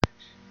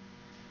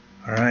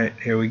All right,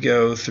 here we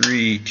go.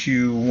 3,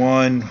 2,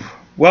 1.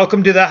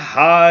 Welcome to the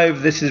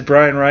Hive. This is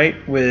Brian Wright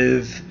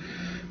with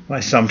my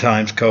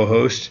sometimes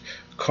co-host,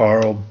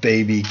 Karl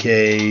Baby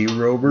K.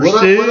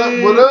 Roberson.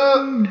 What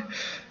up?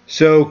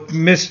 So,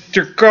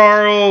 Mr.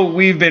 Karl,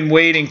 we've been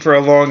waiting for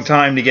a long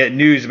time to get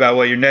news about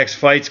what your next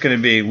fight's going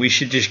to be. We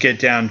should just get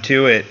down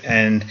to it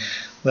and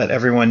let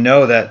everyone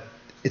know that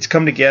it's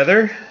come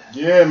together.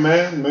 Yeah,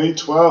 man. May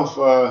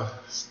 12th,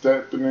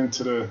 stepping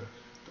into the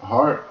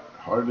heart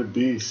of the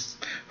beast.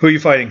 Who are you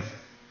fighting?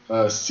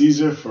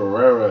 Cesar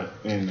Ferreira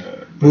in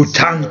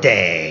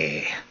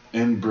Mutante.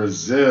 In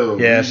Brazil.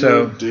 Yeah,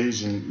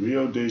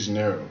 Rio de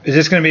Janeiro. Is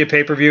this going to be a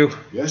pay-per-view?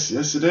 Yes,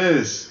 it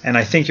is. And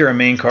I think you're a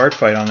main card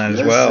fight on that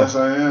as well. Yes,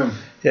 I am.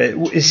 Yeah,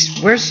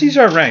 where's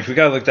Cesar ranked? We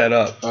got to look that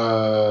up.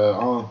 I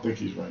don't think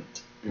he's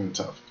ranked in the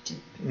top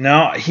 15.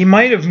 No, he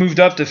might have moved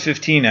up to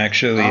 15,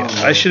 actually.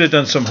 I should have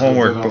done some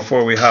homework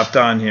before we hopped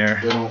on here.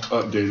 They don't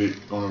update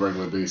it on a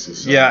regular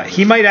basis. So yeah,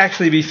 he might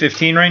actually be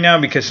 15 right now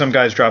because some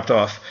guys dropped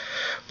off.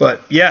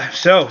 But, yeah,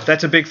 so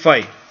that's a big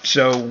fight.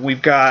 So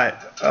we've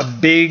got a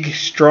big,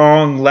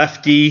 strong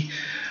lefty.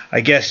 I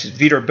guess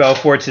Vitor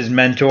Belfort's his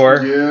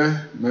mentor.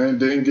 Yeah, man,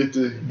 didn't get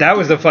the... That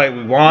was the fight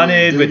we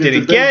wanted, but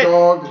didn't get.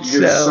 Dog,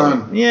 get the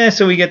son. Yeah,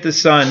 so we get the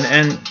son.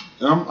 And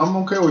I'm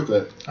okay with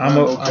that. I'm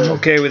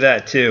okay with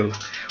that, too.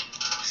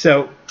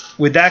 So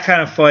with that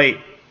kind of fight,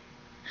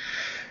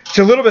 it's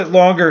a little bit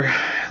longer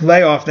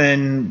layoff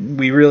than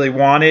we really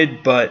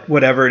wanted, but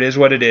whatever, it is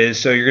what it is.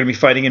 So you're going to be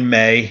fighting in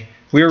May.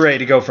 We were ready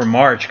to go for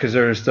March because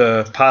there's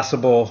the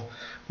possible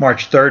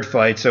March 3rd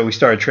fight, so we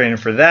started training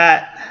for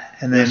that.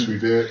 And then, yes, we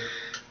did.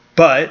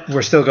 But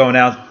we're still going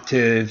out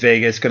to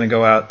Vegas, going to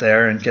go out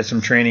there and get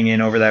some training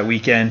in over that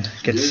weekend.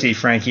 Get to see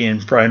Frankie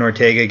and Brian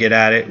Ortega get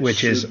at it,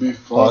 which is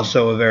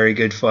also a very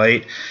good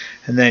fight.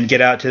 And then get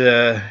out to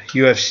the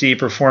UFC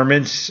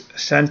Performance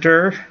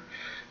Center.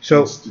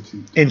 So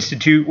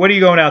Institute. What are you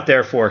going out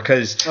there for?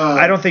 Because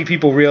I don't think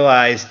people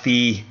realize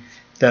the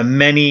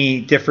many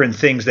different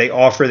things they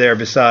offer there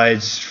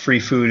besides free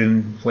food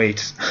and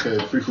weights.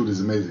 Okay, free food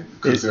is amazing.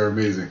 The cooks are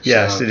amazing.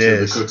 Yes, Shout out it to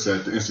is. The cooks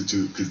at the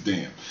Institute, because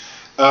damn.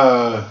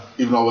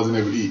 Even though I wasn't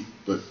able to eat,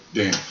 but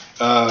damn.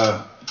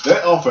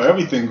 They offer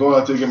everything. Go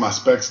out there, get my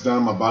specs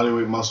done, my body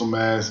weight, muscle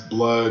mass,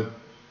 blood,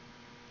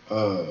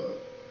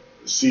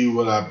 see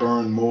what I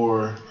burn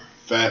more,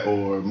 fat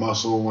or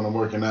muscle when I'm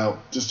working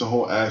out. Just the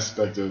whole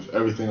aspect of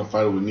everything a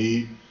fighter would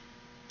need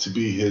to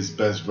be his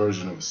best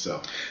version of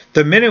himself.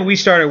 The minute we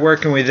started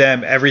working with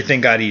them,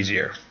 everything got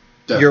easier.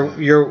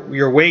 Definitely.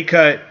 Your weight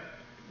cut,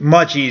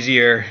 much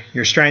easier.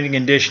 Your strength and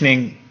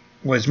conditioning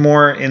was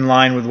more in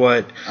line with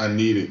what I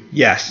needed.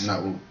 Yes.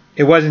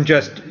 It wasn't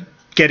just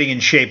getting in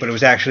shape, but it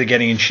was actually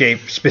getting in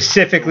shape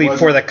specifically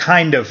for the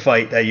kind of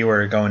fight that you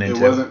were going into.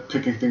 It wasn't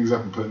picking things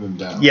up and putting them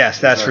down. Yes,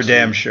 that's for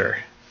damn sure.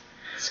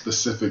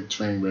 Specific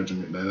training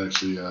regimen that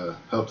actually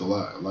helped a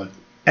lot. I liked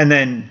it. And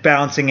then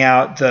balancing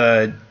out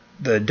the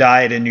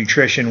diet and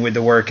nutrition with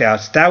the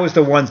workouts. That was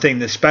the one thing,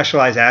 the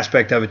specialized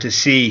aspect of it, to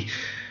see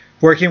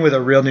working with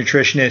a real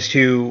nutritionist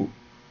who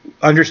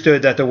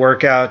understood that the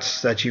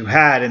workouts that you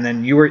had, and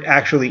then you were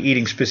actually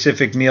eating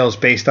specific meals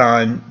based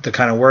on the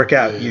kind of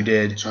workout you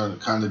did. Trying the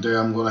kind of day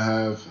I'm going to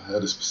have, I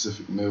had a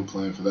specific meal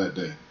plan for that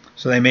day.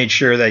 So they made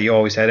sure that you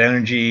always had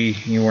energy,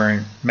 you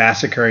weren't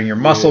massacring your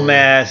muscle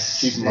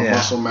mass. Keeping my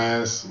muscle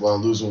mass while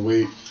losing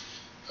weight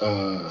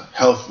the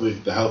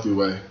healthy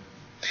way,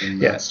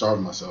 and not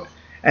starving myself.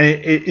 And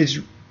it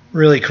is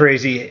really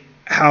crazy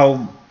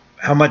how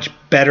much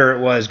better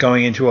it was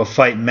going into a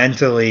fight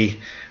mentally,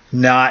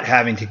 not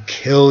having to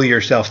kill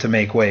yourself to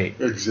make weight.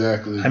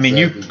 Exactly. I mean,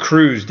 you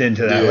cruised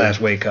into that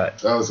last weight cut.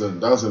 That was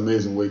an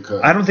amazing weight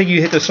cut. I don't think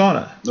you hit the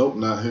sauna. Nope,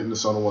 not hitting the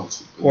sauna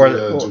once. Or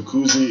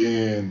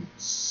jacuzzi and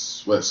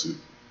sweatsuit.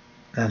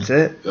 That's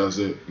it? That was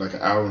it. Like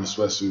an hour in a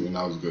sweatsuit, and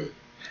I was good.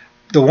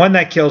 The one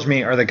that kills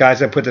me are the guys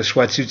that put the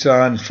sweatsuits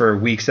on for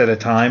weeks at a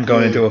time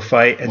going into a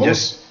fight and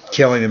just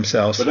killing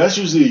themselves. But that's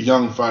usually a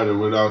young fighter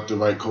without the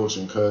right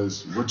coaching,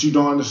 because what you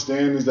don't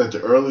understand is that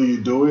the earlier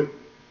you do it,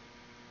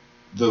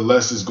 the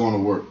less it's going to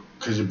work,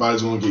 because your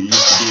body's going to get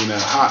used to being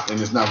that hot, and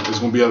it's going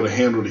to be able to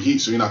handle the heat,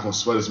 so you're not going to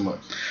sweat as much.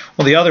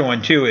 Well, the other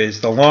one, too, is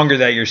the longer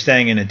that you're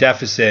staying in a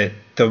deficit,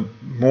 the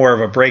more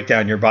of a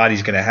breakdown your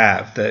body's going to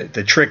have.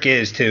 The trick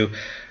is to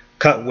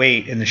cut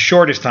weight in the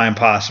shortest time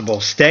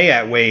possible, stay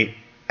at weight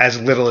as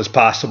little as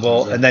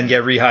possible, and then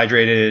get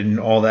rehydrated and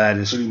all that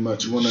as pretty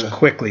much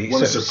quickly. You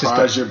want to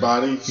surprise your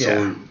body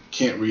so you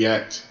can't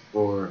react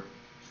or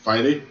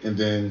fight it, and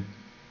then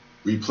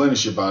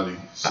replenish your body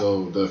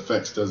so the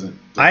effects doesn't.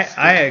 I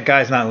had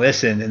guys not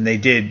listen, and they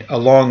did a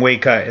long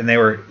weight cut, and they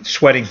were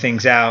sweating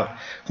things out,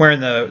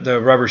 wearing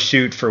the rubber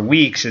suit for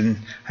weeks, and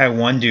I had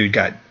one dude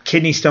got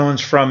kidney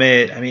stones from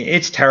it. I mean,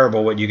 it's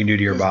terrible what you can do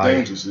to your body.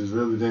 It's dangerous. It's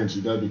really dangerous.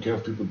 You got to be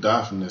careful. People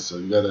die from this, so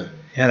you got to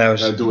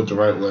do it the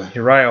right way.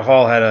 Uriah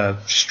Hall had a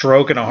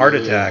stroke and a heart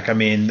attack. I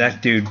mean,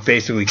 that dude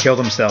basically killed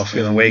himself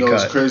in the weight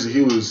cut. It's crazy.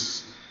 He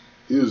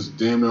was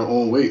damn near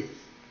on weight.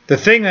 The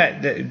thing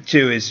that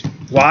too is,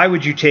 why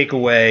would you take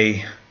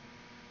away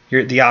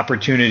the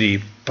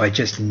opportunity by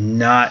just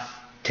not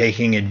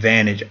taking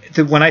advantage.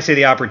 When I say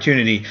the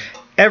opportunity,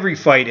 every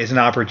fight is an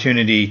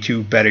opportunity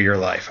to better your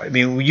life. I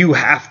mean, you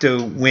have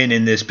to win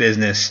in this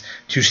business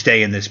to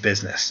stay in this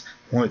business.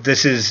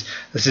 This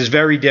is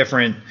very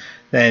different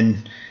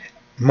than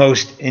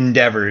most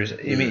endeavors.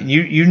 I mean,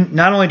 you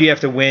not only do you have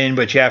to win,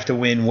 but you have to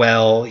win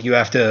well. You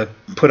have to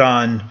put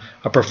on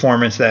a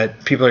performance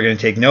that people are going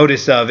to take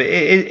notice of.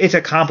 It's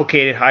a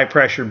complicated,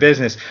 high-pressure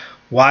business.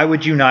 Why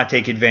would you not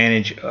take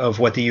advantage of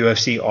what the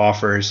UFC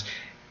offers?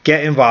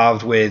 Get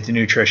involved with the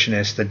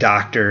nutritionists, the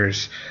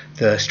doctors,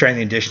 the strength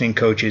and conditioning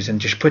coaches,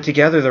 and just put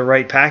together the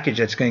right package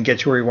that's going to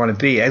get you where you want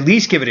to be. At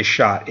least give it a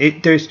shot.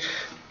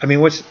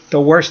 What's the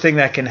worst thing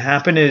that can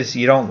happen is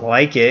you don't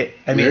like it.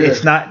 I mean,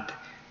 it's not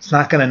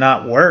going to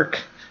not work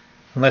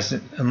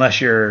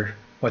unless you're,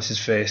 what's his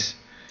face,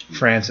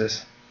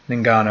 Francis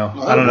Ngannou.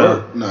 No, I don't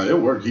know. No, it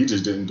worked. He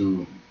just didn't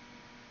do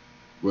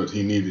what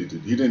he needed to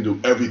do. He didn't do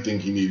everything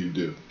he needed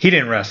to do. He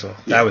didn't wrestle.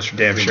 Yeah. That was for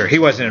damn sure. He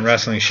wasn't in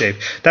wrestling shape.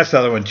 That's the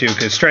other one too,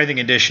 because strength and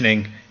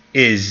conditioning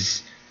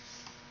it's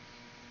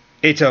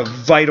a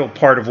vital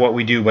part of what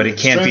we do, but it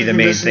can't be the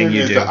main thing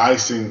you do. It's the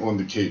icing on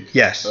the cake.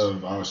 Yes.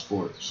 Of our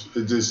sports.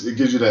 It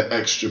gives you that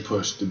extra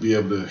push to be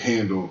able to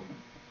handle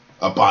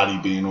a body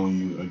being on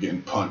you and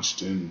getting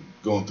punched and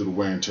going through the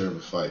wear and tear of a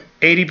fight.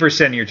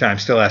 80% of your time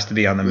still has to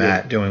be on the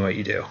mat doing what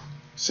you do.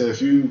 So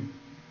if you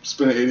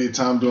spend 80% of your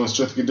time doing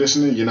strength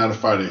conditioning, you're not a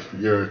fighter.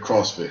 You're a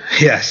CrossFit.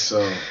 Yes.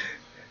 So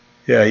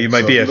yeah, you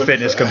might be a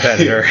fitness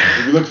competitor.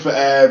 If you're looking for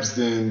abs,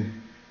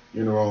 then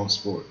you're in the wrong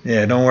sport.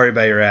 Yeah, don't worry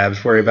about your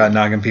abs. Worry about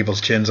knocking people's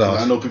chins off.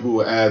 I know people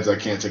with abs that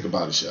can't take a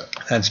body shot.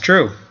 That's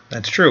true.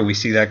 We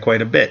see that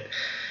quite a bit.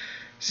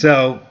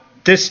 So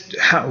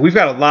we've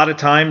got a lot of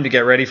time to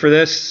get ready for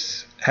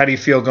this. How do you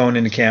feel going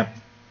into camp?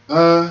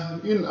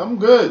 I'm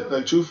good.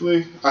 Like,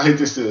 truthfully, I hate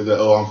this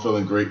I'm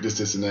feeling great,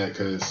 this and that,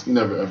 because you're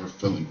never ever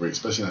feeling great,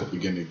 especially not at the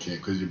beginning of camp,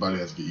 because your body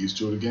has to get used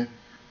to it again.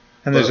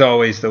 And there's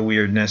always the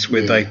weirdness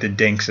with like the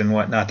dinks and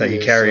whatnot that you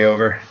carry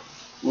over.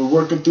 We're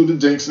working through the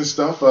dinks and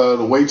stuff.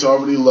 The weight's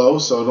already low,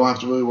 so I don't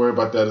have to really worry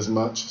about that as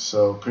much.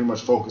 So pretty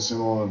much focusing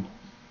on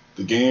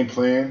the game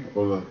plan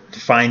or the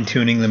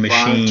fine-tuning the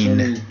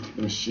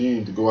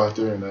machine. To go out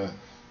there and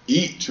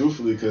eat,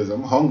 truthfully, because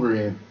I'm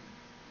hungry and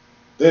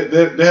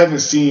they haven't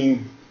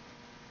seen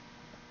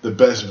the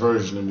best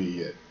version of me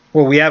yet.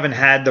 Well, we haven't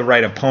had the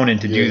right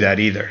opponent to do that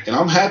either. And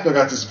I'm happy I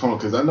got this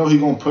opponent because I know he's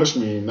gonna push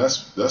me, and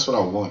that's what I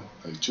want.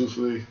 Like,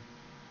 truthfully,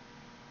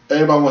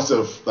 everybody wants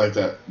to like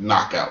that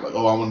knockout. Like,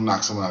 I want to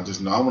knock someone out.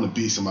 Just no, I want to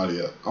beat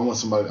somebody up. I want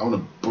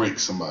to break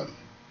somebody,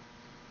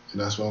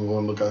 and that's what I'm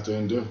going to look out there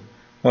and do.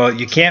 Well,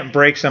 you can't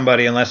break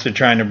somebody unless they're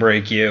trying to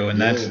break you,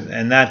 and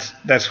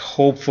that's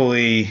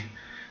hopefully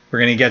we're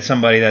going to get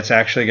somebody that's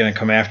actually going to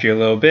come after you a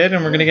little bit,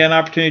 and we're going to get an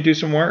opportunity to do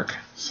some work.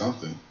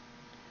 Something.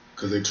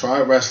 Because they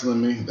tried wrestling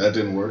me. That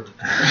didn't work.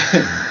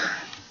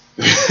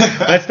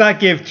 Let's not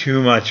give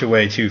too much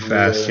away too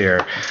fast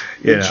here.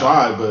 You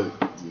tried, but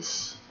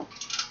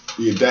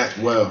you adapt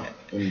well.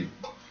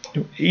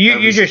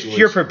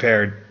 You're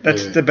prepared.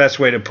 That's the best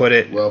way to put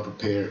it. Well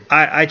prepared.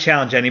 I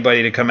challenge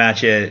anybody to come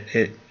at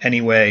you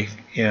any way.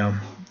 You know,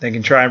 they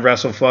can try and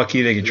wrestle fuck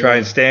you. They can try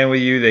and stand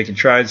with you. They can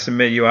try and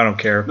submit you. I don't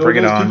care. Bring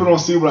it on. People don't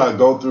see what I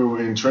go through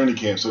in training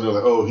camp, so they're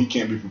like, "Oh, he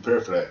can't be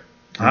prepared for that."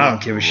 I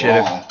don't give a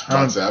shit.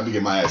 I'll be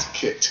getting my ass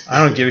kicked. I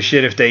don't give a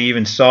shit if they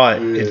even saw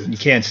it. You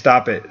can't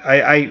stop it.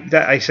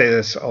 I say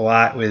this a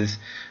lot with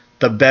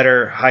the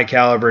better high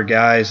caliber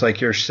guys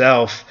like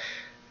yourself.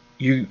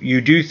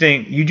 You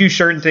do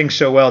certain things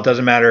so well it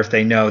doesn't matter if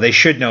they know. They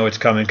should know it's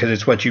coming because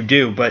it's what you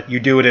do. But you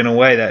do it in a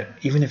way that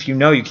even if you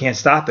know, you can't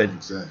stop it.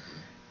 Exactly.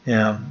 You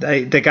know,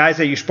 the guys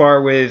that you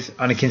spar with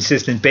on a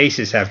consistent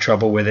basis have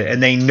trouble with it,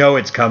 and they know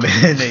it's coming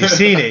and they've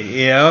seen it.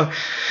 You know,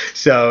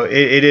 so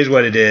it is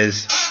what it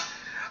is.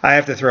 I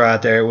have to throw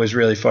out there, it was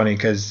really funny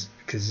because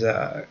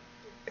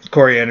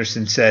Corey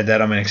Anderson said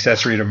that I'm an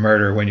accessory to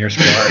murder when you're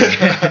sparring.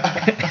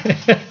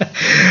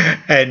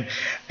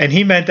 and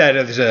he meant that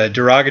as a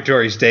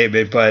derogatory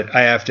statement, but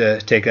I have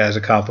to take that as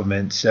a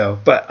compliment. So,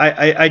 but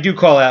I do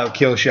call out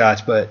kill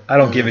shots, but I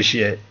don't give a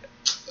shit.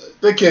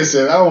 They can't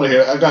say that. I don't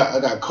hear it. I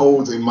got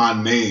codes in my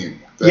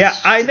name.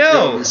 I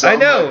know.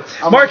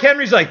 Mark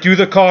Henry's like, do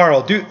the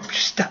Carl.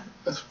 Stop.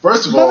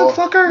 First of all,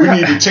 we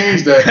need to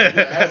change that.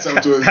 Add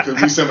something to it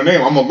because we said my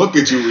name. I'm gonna look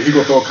at you. He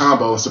gonna throw a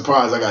combo.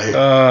 Surprise! I got hit.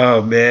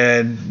 Oh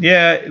man,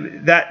 yeah.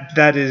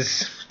 That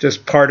is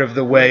just part of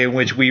the way in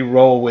which we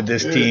roll with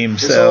this team.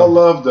 It's all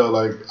love though.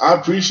 Like, I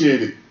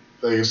appreciate it.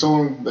 Like, if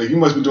someone you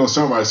must be doing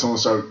something right. Someone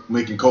start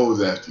making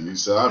codes after you.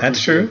 So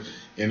that's true.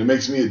 It. And it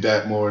makes me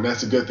adapt more. And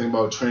that's a good thing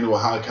about training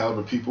with high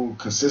caliber people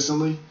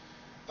consistently.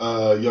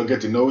 You'll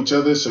get to know each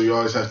other, so you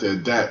always have to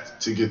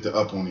adapt to get the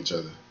up on each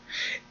other.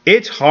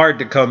 It's hard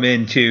to come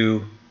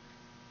into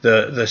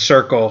the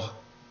circle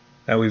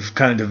that we've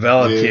kind of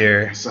developed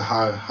here. It's a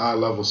high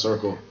level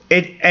circle.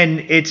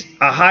 It's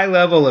a high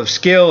level of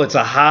skill. It's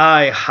a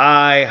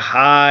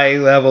high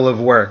level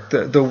of work.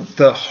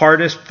 The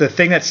hardest, the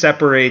thing that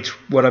separates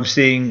what I'm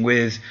seeing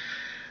with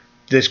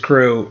this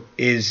crew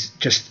is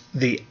just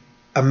the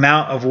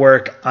amount of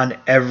work on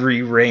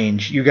every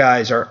range. You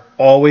guys are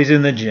always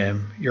in the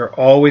gym. You're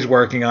always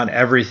working on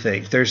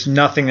everything. There's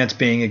nothing that's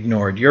being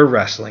ignored. You're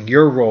wrestling,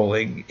 you're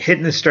rolling,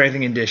 hitting the strength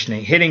and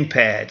conditioning, hitting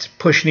pads,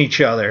 pushing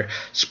each other,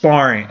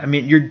 sparring. I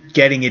mean, you're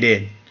getting it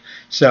in.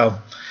 So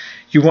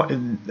you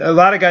want a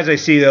lot of guys I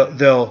see,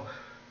 they'll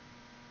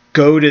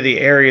go to the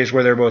areas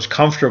where they're most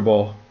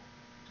comfortable,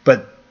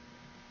 but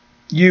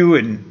you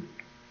and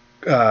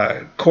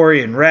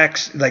Corey and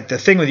Rex, like the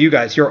thing with you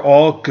guys, you're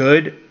all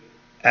good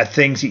at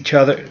things each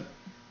other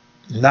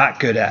not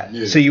good at.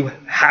 Yeah. So you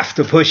have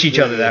to push each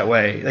other that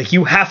way. Like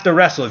you have to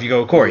wrestle if you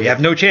go with Corey. You have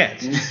no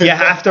chance. You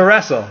have to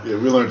wrestle. Yeah,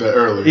 we learned that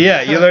early.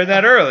 Yeah, you learned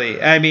that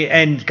early. I mean,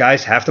 and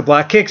guys have to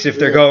block kicks if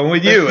they're going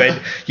with you,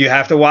 and you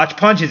have to watch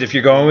punches if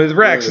you're going with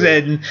Rex,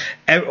 and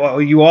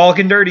you all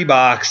can dirty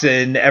box,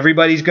 and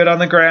everybody's good on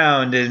the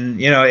ground, and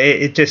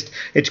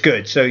it's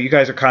good. So you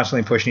guys are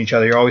constantly pushing each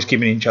other. You're always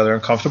keeping each other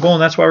uncomfortable,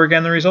 and that's why we're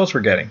getting the results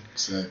we're getting.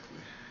 Exactly.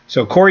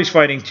 So Corey's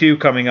fighting too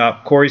coming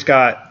up. Corey's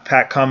got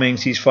Pat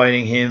Cummings. He's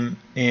fighting him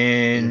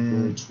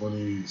in April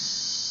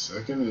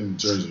 22nd in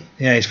Jersey.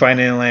 Yeah, he's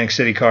fighting an Atlantic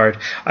City card.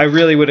 I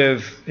really would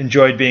have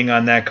enjoyed being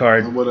on that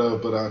card. But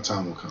our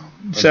time will come.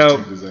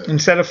 So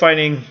instead of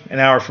fighting an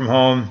hour from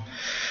home,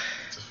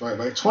 to fight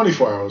like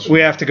 24 hours. We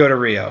have to go to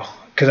Rio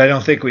because I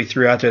don't think we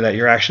threw out there that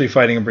you're actually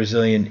fighting a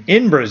Brazilian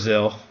in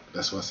Brazil.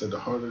 That's why I said the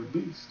heart of the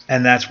beast.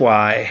 And that's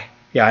why.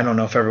 Yeah, I don't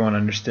know if everyone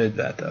understood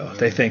that, though. Yeah.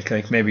 They think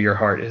like maybe your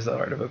heart is the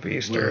heart of a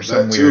beast or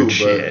some weird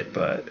shit.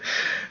 But,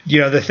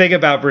 the thing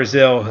about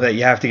Brazil that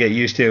you have to get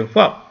used to,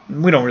 well,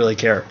 we don't really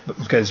care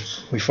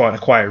because we fought in a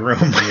quiet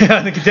room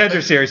on the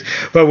Contender Series.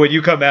 But when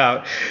you come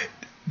out,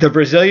 the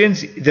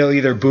Brazilians, they'll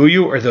either boo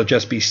you or they'll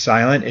just be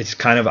silent. It's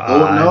kind of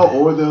odd.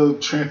 Or they'll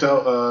chant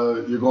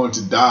out, you're going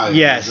to die.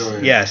 Yes.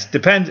 It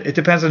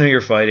depends on who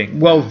you're fighting.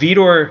 Well,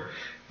 Vitor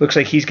looks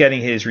like he's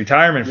getting his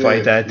retirement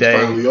fight that day.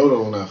 He's fighting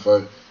Lyoto on that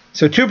fight.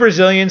 So two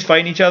Brazilians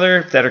fighting each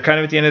other that are kind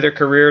of at the end of their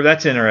career.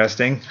 That's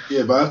interesting.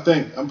 Yeah, but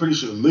I'm pretty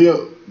sure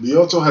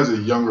Lyoto has a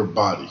younger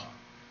body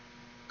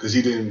because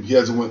he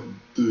hasn't went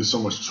through so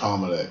much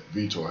trauma that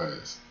Vitor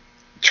has.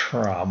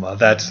 Trauma.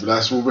 That's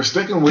what we're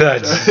sticking with.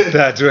 That's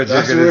what you're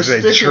going to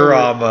say.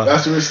 Trauma.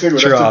 That's what we're sticking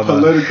with. That's the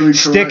politically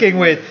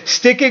correct.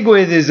 Sticking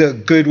with is a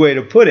good way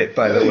to put it.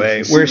 By the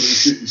way, we're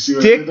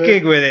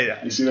sticking with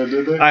it. You see what I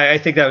did there? I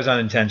think that was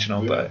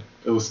unintentional, but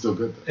it was still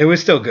good. It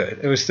was still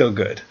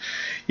good.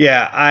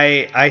 Yeah,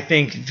 I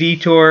think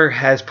Vitor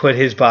has put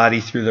his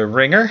body through the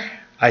ringer.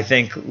 I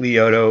think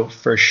Lyoto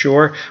for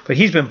sure, but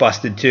he's been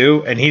busted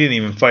too, and he didn't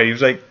even fight. He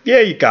was like, "Yeah,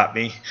 you got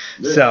me."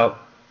 Yeah. So,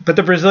 but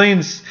the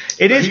Brazilians,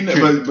 but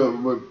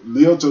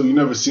Lyoto, you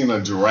never seen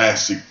a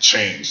drastic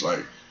change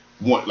like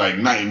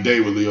night and day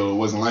with Lyoto. It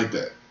wasn't like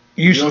that.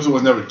 Lyoto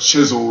was never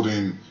chiseled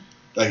and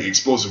like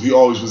explosive. He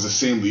always was the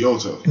same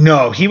Lyoto.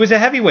 No, he was a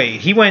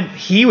heavyweight. He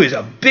was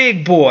a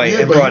big boy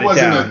and brought it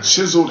down. He wasn't a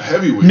chiseled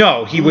heavyweight.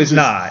 No, he was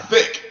not.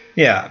 Thick.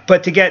 Yeah,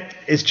 but to get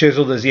as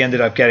chiseled as he ended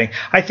up getting,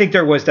 I think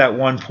there was that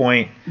one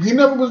point. He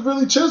never was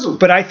really chiseled.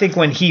 But I think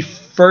when he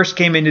first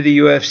came into the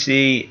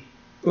UFC,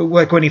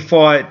 like when he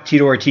fought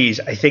Tito Ortiz,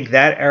 I think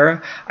that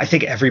era, I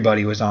think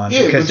everybody was on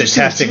because the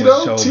testing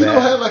was so bad. Tito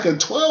had like a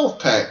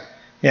 12-pack.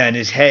 Yeah, and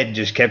his head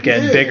just kept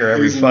getting bigger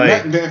every fight.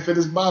 His neck didn't fit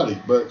his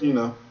body, but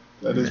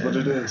that is what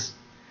it is.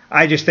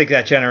 I just think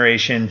that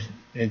generation,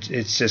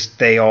 it's just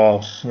they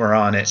all were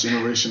on it.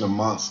 Generation of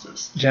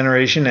monsters.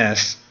 Generation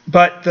S.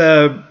 But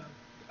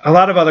a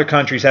lot of other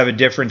countries have a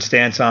different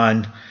stance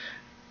on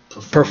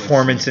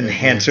performance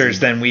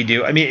enhancers than we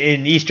do. I mean,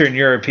 in Eastern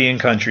European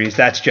countries,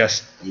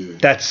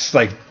 that's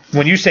like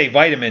when you say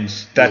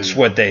vitamins, that's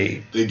what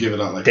they give it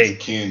out like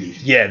it's candy.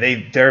 Yeah,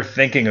 they're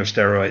thinking of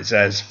steroids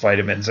as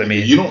vitamins. I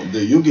mean,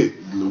 you'll get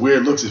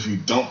weird looks if you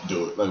don't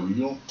do it. Like, you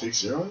don't take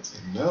steroids?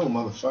 No,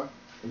 motherfucker,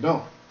 you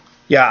don't.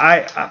 Yeah,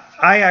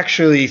 I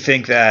actually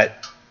think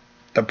that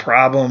the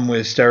problem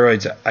with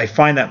steroids, I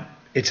find that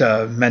it's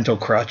a mental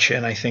crutch,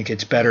 and I think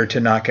it's better to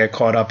not get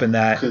caught up in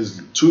that.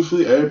 Because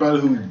truthfully, everybody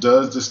who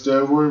does the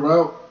steroid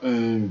route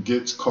and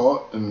gets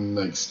caught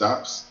and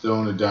stops, they're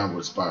on a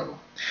downward spiral.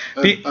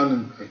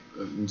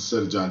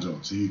 Instead of John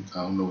Jones,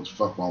 I don't know what the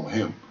fuck wrong with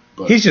him.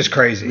 But he's just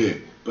crazy. Yeah,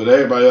 but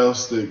everybody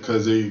else,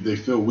 because they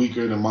feel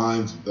weaker in their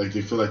minds, like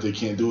they feel like they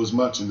can't do as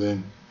much, and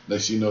then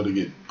next you know they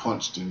get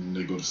punched and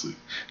they go to sleep.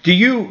 Do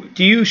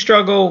you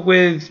struggle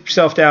with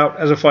self-doubt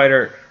as a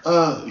fighter?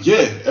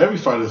 Yeah, every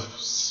fighter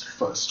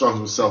struggles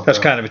with self-doubt. That's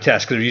kind of a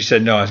test, because if you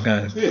said no, I was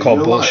going to call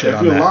bullshit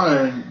on that. If you're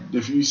lying,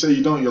 if you say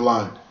you don't, you're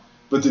lying.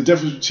 But the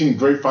difference between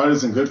great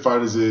fighters and good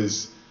fighters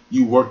is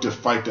you work to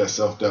fight that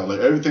self-doubt. Like,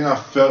 everything I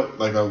felt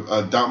like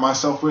I doubt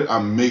myself with, I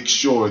make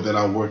sure that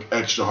I work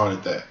extra hard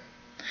at that.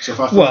 So if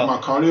I feel like my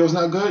cardio is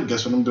not good,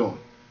 guess what I'm doing?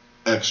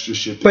 Extra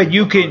shit. But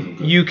you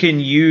can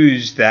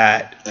use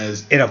that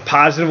in a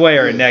positive way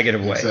or a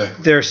negative way.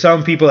 Exactly. There are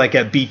some people that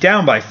get beat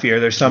down by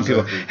fear. There's some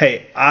people.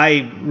 Hey,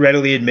 I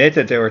readily admit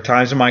that there were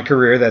times in my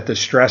career that the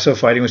stress of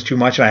fighting was too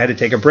much, and I had to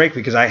take a break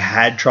because I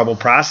had trouble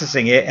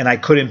processing it, and I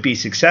couldn't be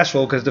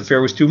successful because the fear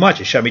was too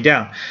much. It shut me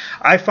down.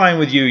 I find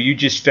with you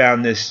just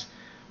found this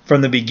from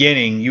the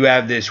beginning, you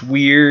have this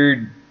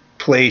weird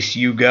place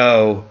you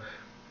go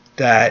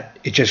that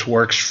it just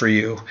works for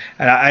you.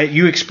 And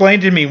you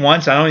explained to me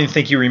once, I don't even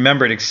think you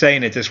remembered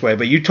saying it this way,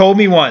 but you told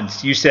me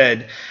once, you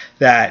said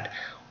that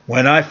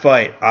when I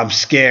fight, I'm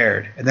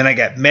scared. And then I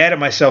get mad at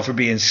myself for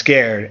being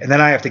scared. And then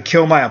I have to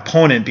kill my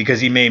opponent because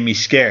he made me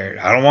scared.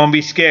 I don't want to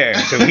be scared,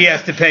 so he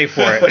has to pay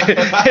for it.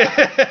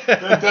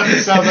 That definitely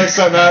sounds like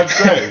something I'd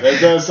say.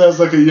 That sounds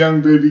like a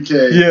young baby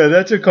K. Yeah,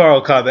 that's a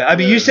Karl comment. I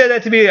mean, you said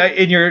that to me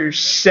in your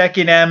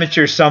second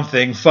amateur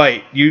something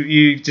fight.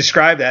 You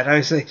described that. And I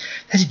was like,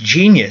 that's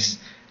genius.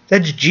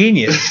 That's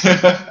genius.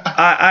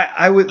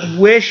 I would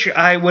wish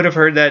I would have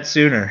heard that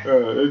sooner.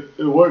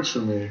 It works for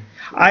me.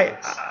 I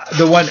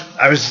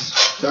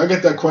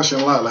get that question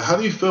a lot. Like, how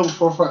do you feel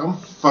before a fight? I'm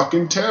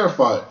fucking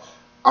terrified.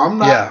 I'm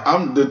not. Yeah.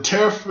 I'm the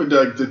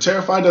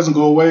terrified doesn't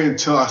go away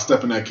until I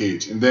step in that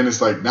cage, and then it's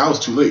like now it's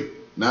too late.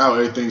 Now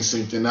everything's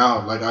synced in.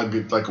 Now like I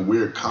get like a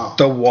weird calm.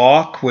 The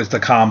walk was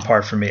the calm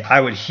part for me. I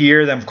would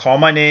hear them call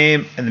my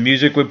name, and the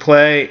music would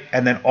play,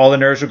 and then all the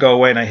nerves would go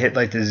away, and I hit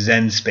like the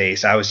Zen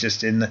space. I was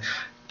just it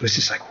was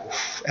just like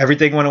woof,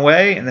 everything went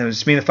away, and then it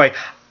was me in the fight.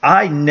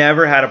 I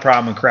never had a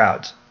problem with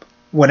crowds.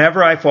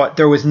 Whenever I fought,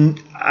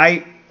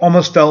 I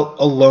almost felt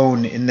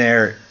alone in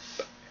there.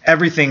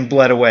 Everything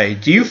bled away.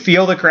 Do you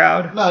feel the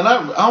crowd? No,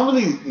 I don't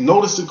really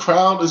notice the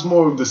crowd. It's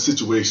more of the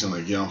situation.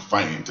 Like, I'm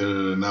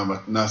fighting.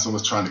 Not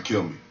someone's trying to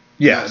kill me.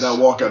 Yeah. That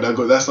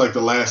walkout, that's like the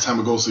last time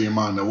it goes through your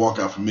mind. That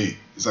walkout for me,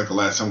 it's like the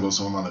last time it goes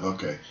through my mind. Like,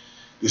 okay,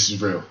 this is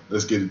real.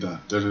 Let's get it done.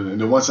 And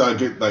then once I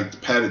get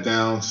like pat it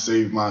down,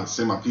 say my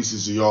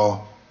pieces to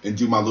y'all, and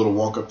do my little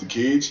walk up the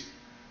cage,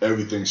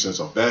 everything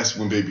shuts off. That's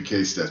when Baby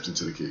K steps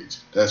into the cage.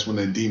 That's when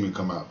that demon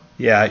come out.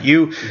 Yeah,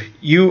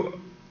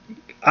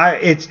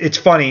 it's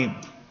funny.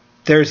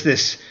 There's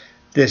this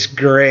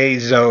gray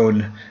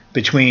zone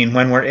between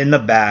when we're in the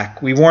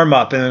back, we warm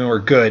up and then we're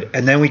good,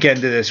 and then we get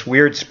into this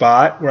weird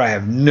spot where I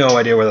have no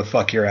idea where the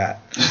fuck you're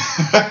at.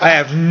 I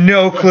have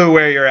no clue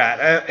where you're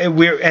at.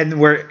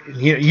 We're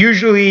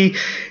usually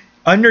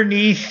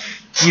underneath.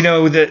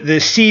 The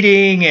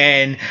seating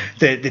and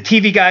the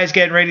TV guy's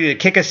getting ready to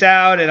kick us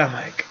out, and I'm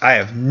like, I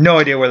have no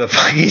idea where the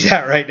fuck he's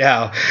at right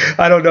now.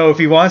 I don't know if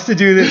he wants to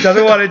do this,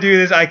 doesn't want to do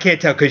this. I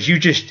can't tell because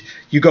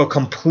you go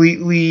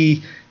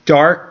completely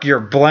dark.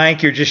 You're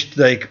blank. You're just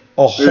like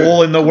a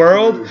hole in the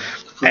world.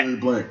 Completely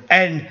blank.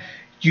 And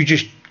you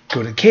just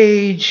go to the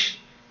cage.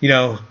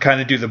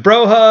 Kind of do the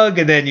bro hug,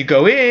 and then you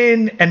go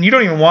in, and you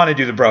don't even want to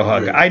do the bro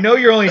hug. I know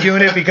you're only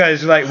doing it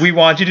because, like, we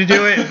want you to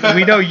do it.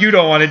 We know you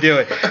don't want to do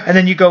it. And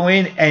then you go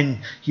in, and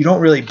you don't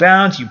really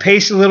bounce. You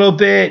pace a little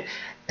bit,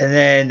 and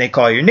then they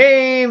call your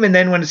name, and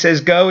then when it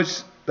says go,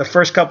 it's the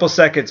first couple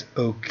seconds.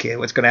 Okay,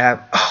 what's going to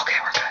happen? Oh, okay,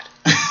 we're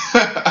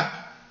good.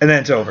 And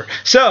then it's over.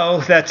 So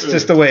that's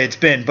just the way it's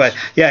been. But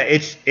yeah,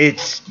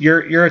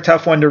 you're a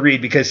tough one to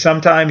read because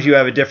sometimes you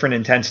have a different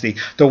intensity.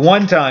 The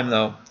one time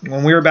though,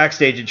 when we were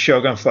backstage at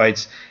Shogun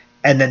Fights,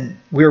 and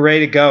then we were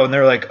ready to go, and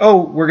they're like,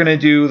 "Oh, we're gonna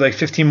do like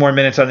 15 more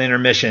minutes on the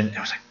intermission." And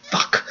I was like,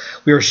 "Fuck!"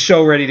 We were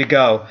so ready to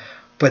go,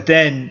 but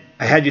then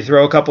I had you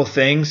throw a couple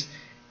things,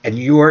 and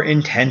your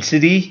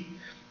intensity.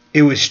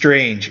 It was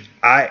strange.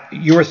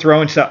 You were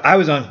throwing stuff. I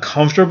was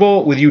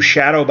uncomfortable with you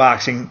shadow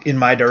boxing in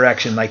my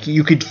direction. Like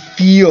you could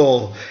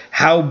feel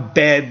how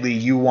badly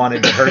you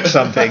wanted to hurt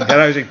something. That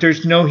I was like,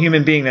 there's no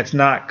human being that's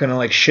not gonna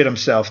like shit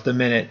himself the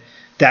minute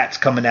that's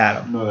coming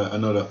at him. I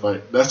know that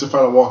fight. That's the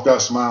fight I walked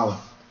out smiling.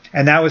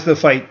 And that was the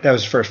fight. That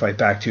was the first fight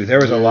back too. There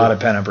was a lot of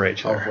pent-up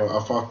rage there.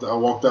 I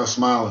walked out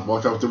smiling.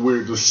 Walked out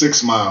with the 6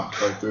 smile.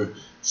 Like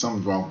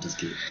something's wrong with this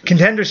kid.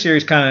 Contender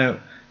Series kind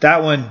of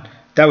that one.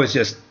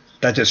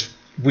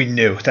 We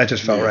knew that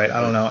just felt right.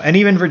 I don't know, and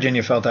even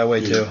Virginia felt that way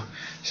too.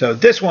 So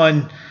this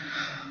one,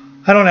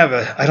 I don't have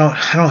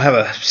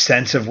a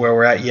sense of where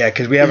we're at yet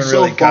because we haven't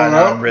really gotten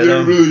on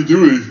rhythm. We didn't really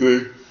do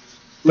anything.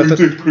 We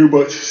did pretty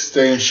much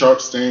staying sharp,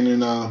 staying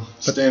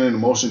in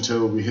motion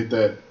till we hit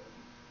that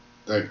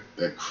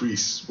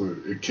crease where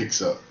it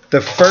kicks up. The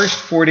first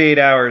 48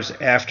 hours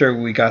after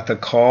we got the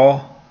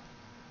call,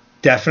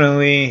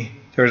 definitely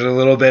there was a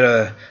little bit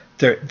of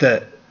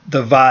the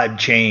vibe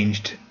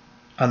changed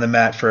on the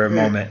mat for a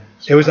moment.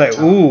 It was like,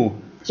 ooh,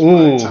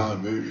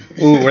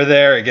 we're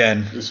there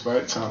again. It's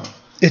fight time.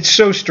 It's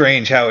so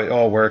strange how it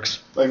all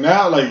works. Like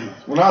now, like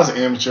when I was an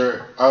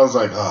amateur, I was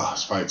like,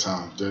 it's fight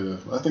time.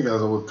 I think that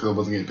was because I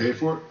wasn't getting paid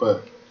for it.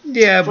 But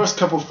yeah, first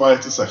couple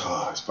fights, it's like,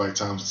 it's fight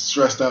time.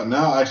 Stressed out.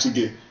 Now I actually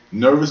get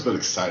nervous but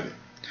excited.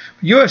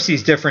 UFC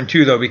is different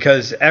too, though,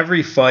 because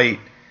every fight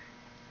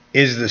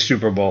is the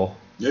Super Bowl.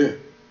 Yeah.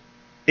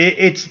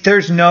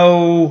 There's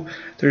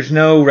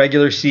no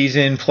regular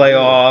season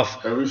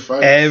playoff.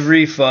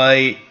 Every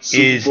fight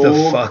is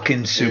the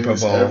fucking Super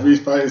Bowl. Every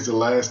fight is the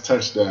last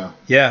touchdown.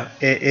 Yeah,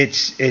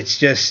 it's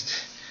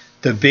just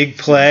the big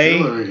play.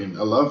 It's exhilarating.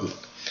 I love it.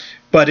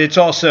 But it's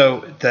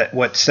also that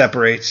what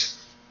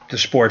separates the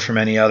sport from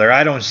any other.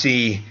 I don't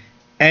see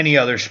any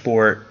other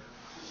sport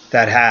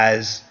that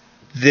has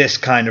this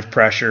kind of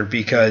pressure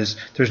because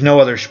there's no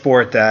other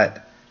sport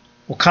that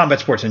combat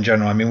sports in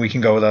general. I mean, we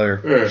can go with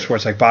other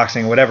sports like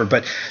boxing or whatever,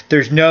 but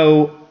there's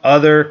no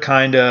other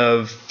kind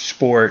of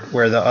sport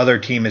where the other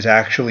team is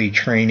actually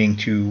training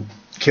to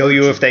kill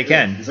you if they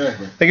can.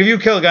 Exactly. Like if you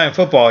kill a guy in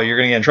football, you're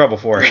going to get in trouble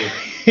for it.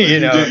 You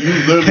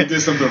literally did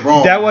something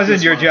wrong. That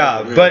wasn't your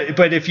job. Yeah.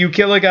 But if you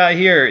kill a guy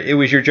here, it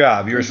was your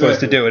job. You were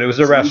supposed to do it. It was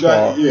the ref's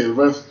fault. Yeah, the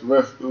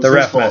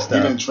ref messed up.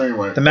 He didn't train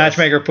right. The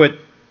matchmaker put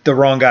the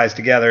wrong guys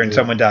together and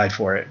someone died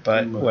for it.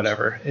 But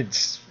whatever.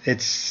 It's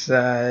definitely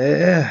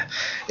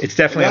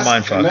a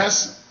mindfuck.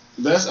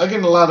 That's I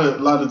get a lot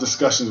of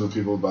discussions with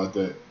people about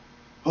that.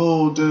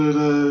 Oh,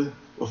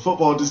 well,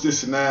 football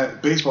this and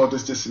that, baseball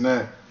this and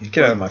that.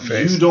 Get out of my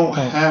face. You don't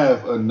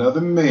have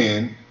another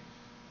man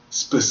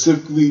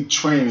specifically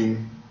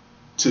training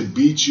to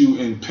beat you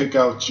and pick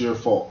out your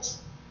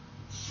faults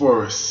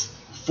for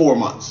 4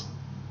 months.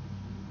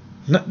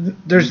 No,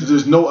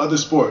 there's no other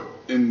sport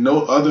and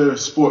no other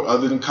sport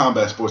other than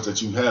combat sports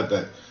that you have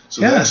that.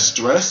 So that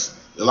stress,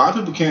 a lot of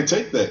people can't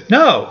take that.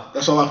 No.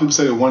 That's why a lot of people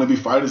say they want to be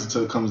fighters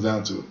until it comes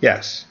down to it.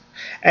 Yes.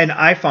 And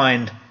I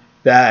find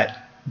that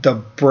the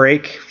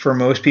break for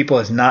most people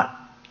is not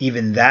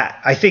even that.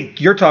 I think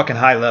you're talking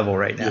high level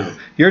right now. Yeah.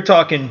 You're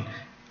talking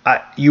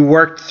you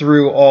worked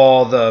through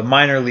all the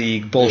minor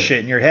league bullshit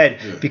in your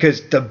head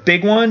because the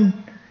big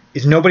one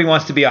is nobody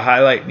wants to be a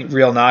highlight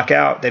reel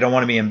knockout. They don't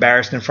want to be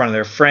embarrassed in front of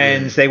their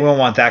friends. They don't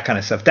want that kind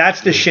of stuff.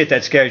 That's the shit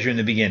that scares you in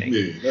the beginning.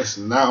 Yeah, that's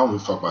now we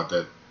talk about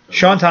that.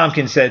 Sean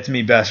Tompkins said to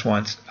me best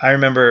once. I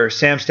remember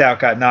Sam Stout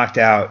got knocked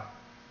out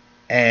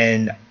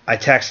and I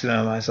texted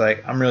him. I was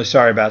like, I'm really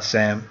sorry about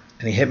Sam.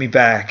 And he hit me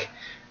back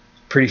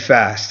pretty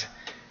fast.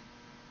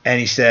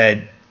 And he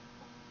said,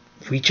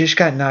 we just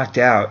got knocked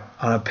out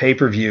on a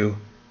pay-per-view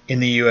in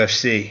the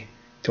UFC.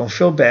 Don't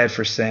feel bad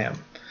for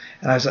Sam.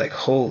 And I was like,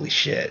 holy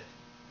shit.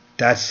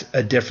 That's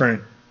a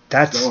different...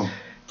 Perez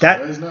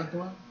knocked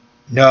him out?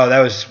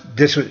 No,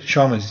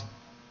 Sean was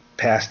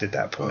past at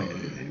that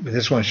point. But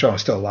this one, Sean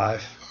was still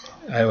alive.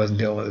 I wasn't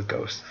dealing with a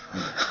ghost.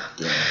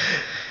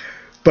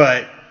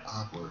 But...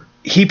 Awkward.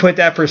 He put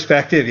that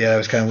perspective. Yeah, that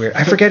was kind of weird.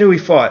 I forget who he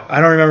fought.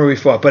 I don't remember who he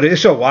fought, but it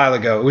was a while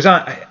ago. It was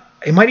on.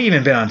 It might have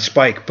even been on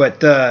Spike. But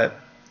the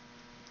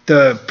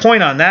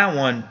point on that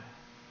one,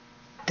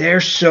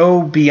 they're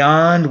so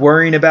beyond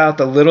worrying about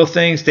the little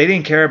things. They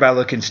didn't care about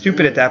looking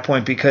stupid at that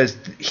point because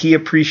he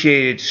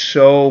appreciated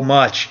so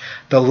much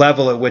the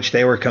level at which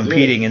they were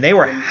competing, and they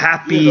were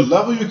happy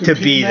to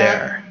be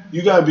there.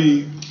 You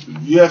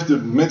have to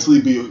mentally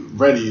be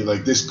ready.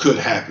 Like this could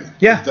happen.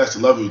 Yeah, that's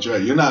the level you're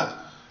at. You're not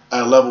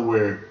at a level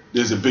where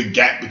there's a big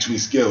gap between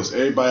skills.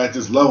 Everybody at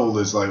this level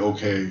is like,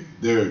 okay,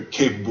 they're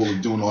capable of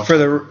doing all. For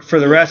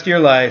the rest of your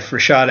life,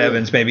 Rashad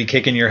Evans may be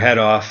kicking your head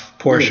off.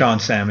 Poor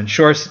Sean Salmon.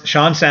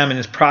 Sean Salmon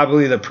is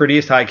probably the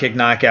prettiest high kick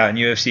knockout in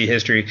UFC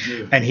history,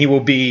 and he will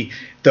be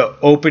the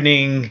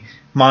opening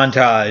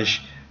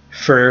montage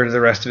for the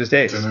rest of his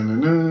days.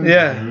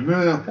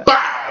 Yeah.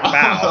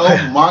 Wow.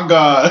 Oh my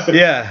God.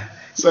 Yeah.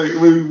 It's like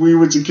we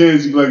with your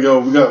kids, you be like, yo,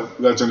 we got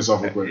to turn this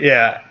off real quick.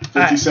 Yeah.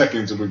 50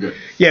 seconds and we're good.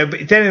 Yeah,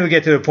 but then it'll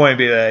get to the point and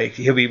be like,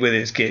 he'll be with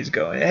his kids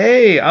going,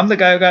 hey, I'm the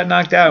guy who got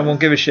knocked out and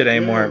won't give a shit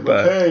anymore.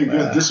 But hey,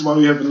 this is why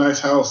we have a nice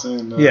house.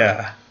 And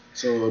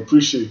so I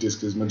appreciate this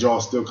because my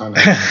jaw's still kind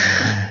of.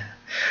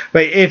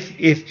 But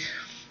if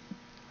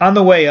on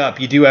the way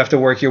up, you do have to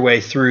work your way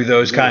through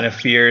those kind of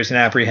fears and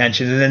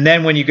apprehensions. And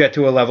then when you get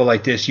to a level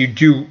like this, you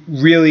do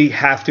really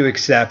have to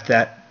accept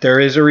that there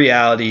is a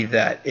reality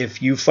that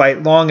if you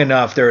fight long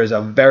enough, there is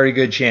a very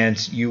good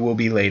chance you will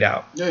be laid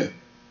out. Yeah,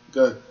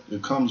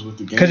 it comes with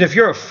the game. Because if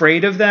you're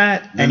afraid of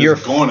that then and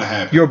it's going to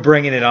happen, you're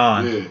bringing it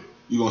on. Yeah,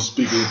 you're going to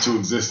speak it into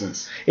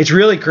existence. It's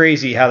really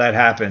crazy how that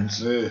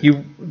happens.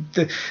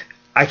 Yeah.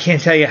 I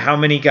can't tell you how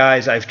many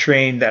guys I've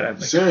trained that I'm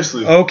like,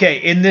 seriously. Okay,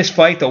 in this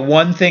fight, the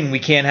one thing we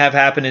can't have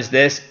happen is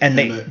this, and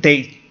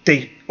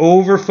they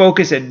over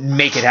focus and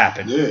make it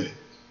happen. Yeah.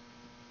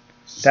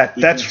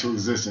 That's into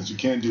existence. You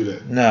can't do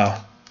that. No.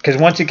 Because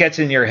once it gets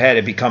in your head,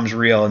 it becomes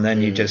real, and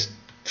then you just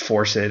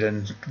force it,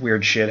 and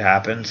weird shit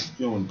happens.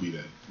 You don't want to be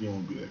that. You don't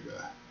want to be that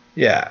guy.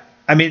 Yeah.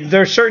 I mean,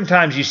 there are certain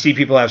times you see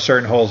people have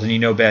certain holes, and you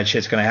know bad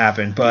shit's going to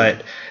happen.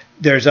 But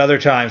there's other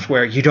times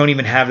where you don't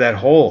even have that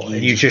hole,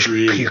 and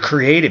you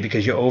create it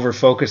because you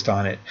over-focused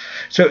on it.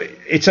 So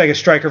it's like a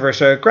striker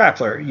versus a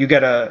grappler. You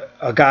get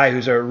a guy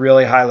who's a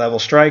really high-level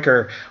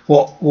striker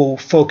will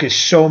focus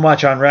so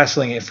much on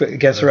wrestling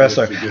against the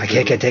wrestler. I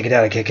can't get taken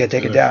down. I can't get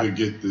taken down. They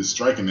get the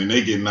striking, and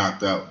they get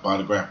knocked out by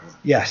the grappler.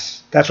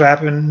 Yes. That's what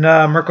happened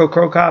Mirko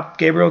Cro Cop,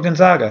 Gabriel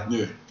Gonzaga.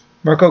 Yeah.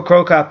 Mirko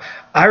Cro Cop.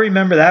 I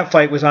remember that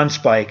fight was on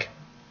Spike,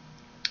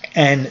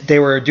 and they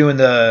were doing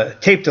the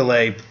tape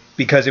delay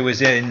because it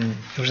was in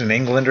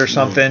England or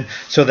something.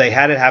 So they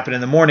had it happen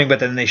in the morning, but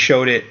then they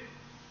showed it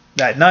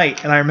that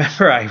night. And I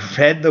remember I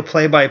read the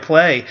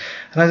play-by-play,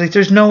 and I was like,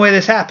 there's no way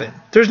this happened.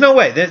 There's no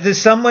way. There's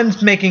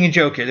someone's making a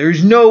joke here.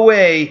 There's no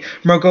way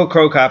Mirko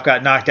Cro Cop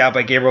got knocked out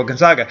by Gabriel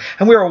Gonzaga.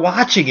 And we were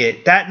watching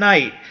it that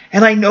night,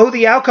 and I know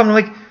the outcome. I'm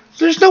like,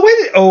 there's no way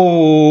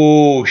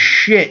oh,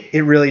 shit,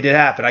 it really did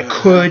happen. I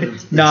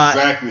could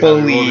not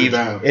believe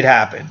it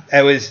happened.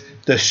 It was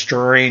the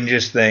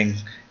strangest thing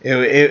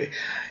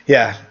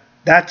Yeah.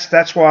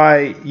 That's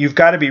why you've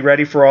got to be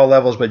ready for all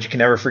levels, but you can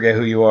never forget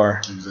who you are.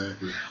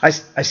 Exactly. I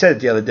said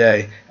it the other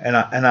day, and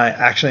I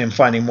actually am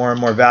finding more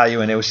and more value,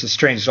 and it was just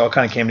strange. It all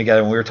kind of came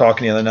together when we were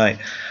talking the other night.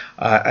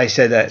 I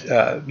said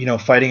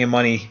that fighting in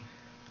money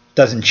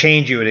doesn't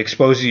change you; it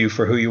exposes you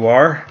for who you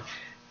are.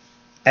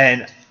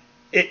 And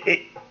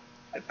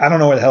I don't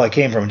know where the hell it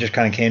came from. It just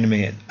kind of came to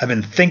me. And I've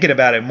been thinking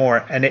about it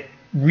more, and it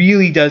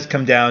really does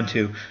come down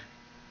to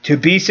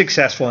be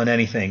successful in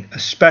anything,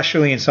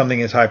 especially in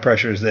something as high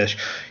pressure as this,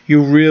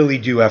 you really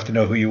do have to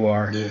know who you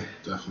are. Yeah,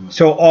 definitely.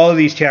 So all of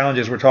these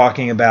challenges we're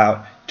talking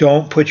about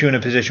don't put you in a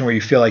position where you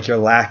feel like you're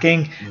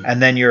lacking,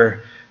 and then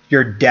your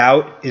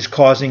doubt is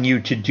causing you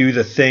to do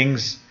the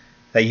things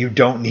that you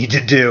don't need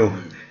to do,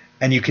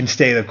 and you can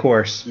stay the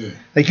course. Yeah.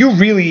 Like you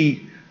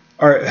really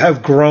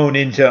have grown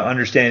into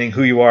understanding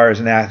who you are as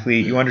an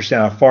athlete. You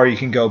understand how far you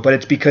can go, but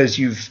it's because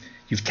you've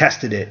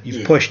tested it,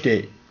 you've pushed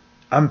it.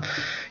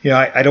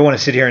 I don't want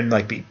to sit here and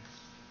like be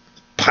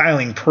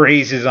piling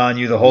praises on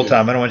you the whole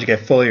time. I don't want you to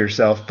get full of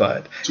yourself,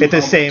 but at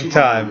the same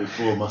time,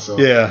 full of myself.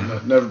 Yeah,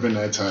 I've never been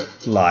that type.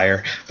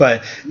 Liar,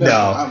 but no,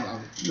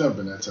 I've never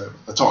been that type.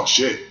 I talk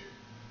shit,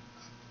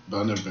 but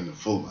I've never been the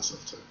full of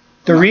myself type.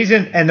 The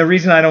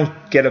reason I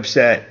don't get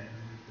upset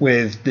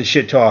with the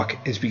shit talk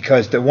is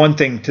because the one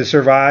thing to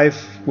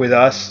survive with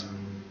us,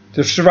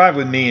 to survive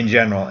with me in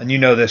general, and you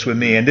know this with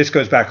me, and this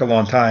goes back a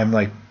long time,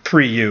 like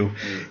pre you,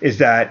 is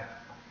that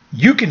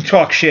you can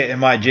talk shit in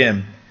my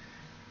gym,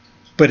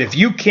 but if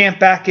you can't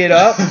back it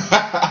up,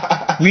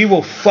 we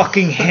will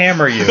fucking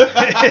hammer you.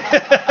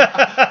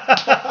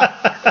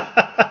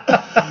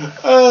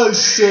 Oh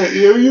shit!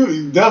 Yeah,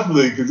 you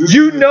definitely, because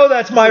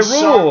that's my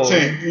rule.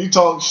 You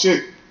talk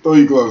shit, throw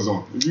your gloves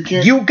on. If you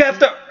can't, you have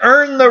to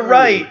earn the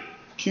right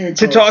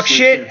to talk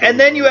shit, and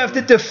then you have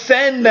to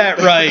defend that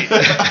right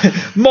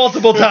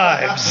multiple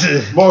times.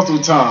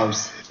 Multiple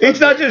times. It's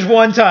not just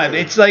one time.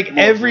 It's like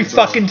every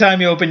fucking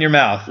time you open your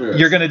mouth,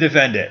 you're going to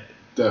defend it.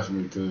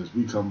 Definitely, because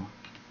we come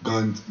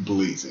guns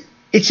blazing.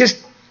 It's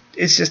just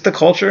the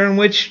culture in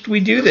which we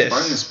do this.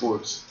 Fighting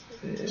sports.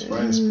 It's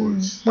fighting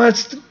sports. Well,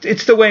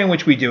 it's the way in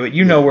which we do it.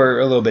 You know we're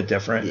a little bit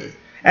different. Yeah.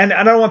 And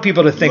I don't want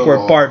people to think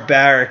we're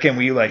barbaric and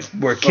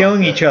we're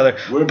killing each other.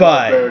 We're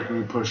barbaric and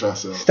we push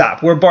ourselves.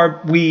 Stop.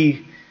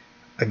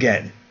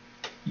 Again.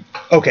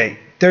 Okay,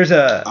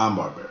 I'm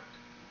barbaric.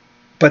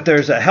 But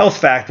there's a health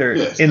factor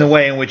in the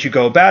way in which you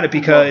go about it,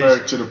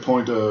 because to the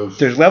point of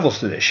there's levels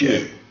to this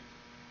shit. Yeah.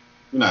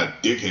 We're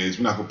not dickheads.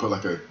 We're not gonna put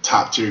like a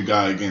top tier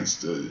guy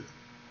against a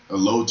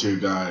low tier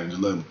guy and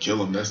just let him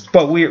kill him.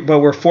 But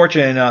we're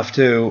fortunate enough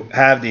to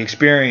have the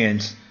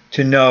experience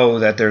to know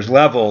that there's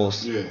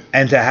levels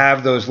and to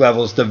have those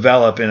levels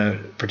develop in a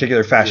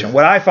particular fashion. Yeah.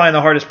 What I find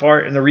the hardest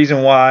part, and the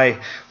reason why,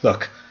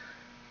 look,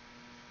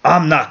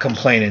 I'm not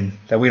complaining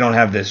that we don't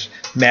have this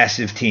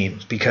massive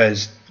team,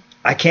 because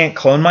I can't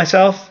clone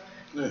myself,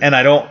 and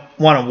I don't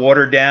want to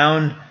water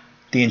down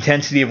the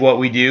intensity of what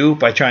we do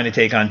by trying to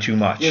take on too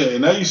much. Yeah,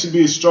 and that used to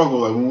be a struggle.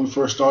 Like when we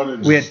first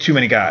started, we had too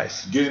many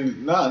guys.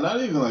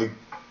 Not even like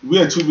we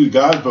had too many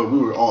guys, but we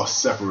were all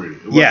separated.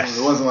 It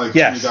wasn't like too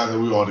many guys that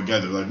we were all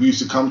together. Like we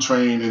used to come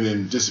train and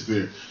then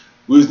disappear.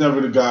 We was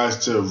never the guys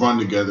to run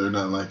together or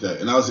nothing like that,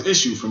 and that was an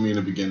issue for me in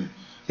the beginning.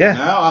 Yeah.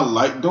 Now I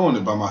like doing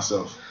it by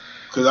myself,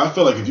 because I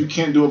feel like if you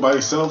can't do it by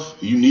yourself,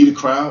 you need a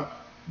crowd.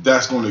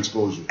 That's going to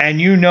expose you. And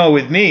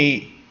with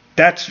me,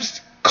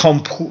 that's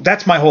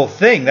my whole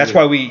thing. That's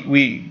why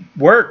we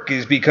work,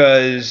 is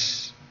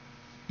because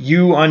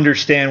you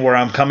understand where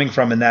I'm coming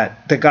from, and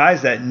that the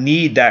guys that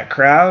need that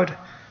crowd,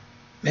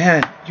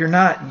 man, you're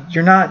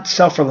not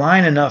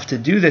self-reliant enough to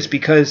do this,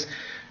 because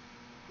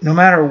no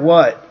matter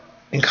what,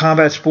 in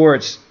combat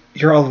sports,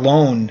 you're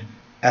alone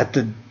at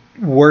the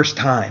worst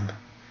time.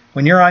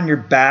 When you're on your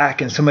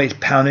back and somebody's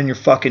pounding your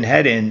fucking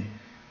head in,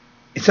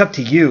 it's up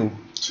to you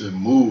to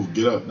move,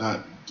 get up,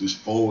 not just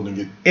fold and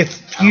get.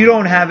 If you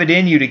don't have it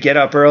in you to get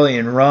up early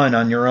and run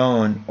on your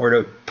own, or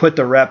to put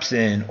the reps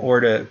in,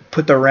 or to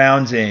put the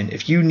rounds in,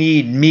 if you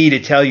need me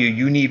to tell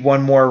you need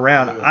one more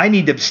round, I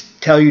need to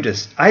tell you to.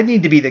 I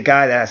need to be the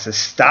guy that has to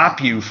stop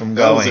you from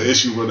going. That was an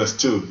issue with us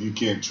too. You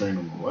can't train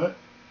them. What?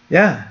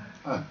 Yeah.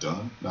 Not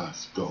done.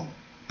 Nice. Go home.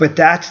 But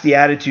that's the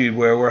attitude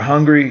where we're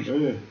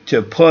hungry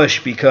to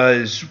push,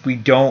 because we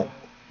don't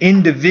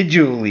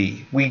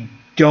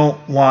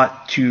want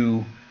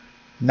to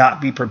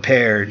not be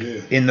prepared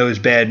in those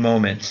bad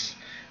moments,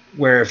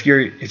 where if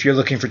you're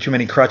looking for too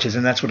many crutches,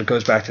 and that's what it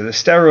goes back to, the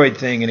steroid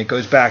thing, and it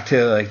goes back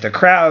to like the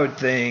crowd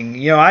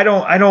thing. I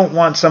don't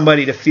want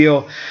somebody to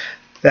feel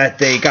that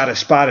they got a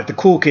spot at the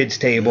cool kids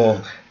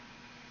table. Yeah.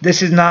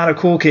 This is not a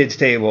cool kids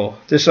table.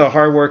 This is a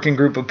hardworking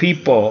group of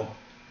people.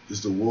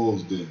 It's the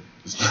wolves den.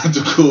 It's not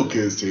the cool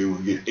kids table.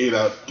 Get ate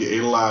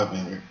alive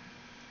in here.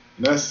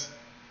 And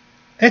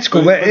it's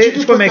cool. But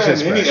it's what makes us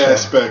special. Any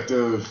aspect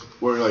of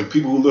where like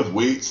people who lift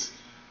weights,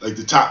 like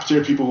the top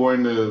tier people who are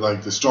in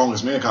the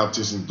strongest man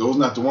competition, those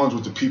not the ones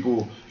with the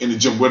people in the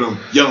gym with them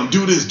yelling,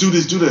 do this, do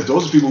this, do that.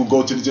 Those are people who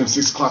go to the gym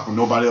 6 o'clock when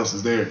nobody else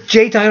is there.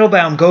 Jay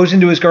Teitelbaum goes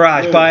into his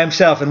garage by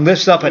himself and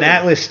lifts up an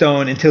Atlas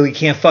stone until he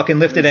can't fucking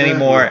lift it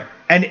anymore.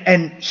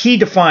 And he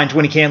defines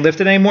when he can't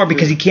lift it anymore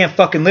because he can't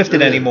fucking lift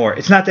it anymore.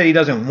 It's not that he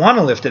doesn't want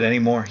to lift it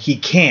anymore. He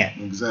can't.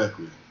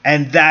 Exactly.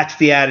 And that's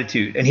the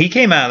attitude. And he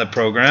came out of the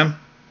program.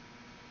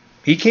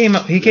 He came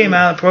out of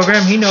the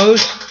program. He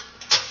knows.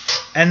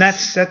 And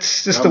that's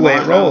just the way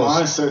it rolls.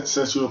 That mindset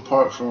sets you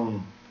apart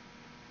from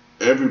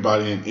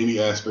everybody in any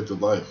aspect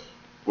of life.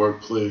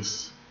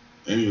 Workplace,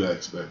 any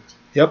aspect.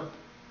 Yep.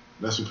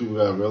 That's what people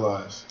gotta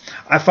realize.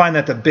 I find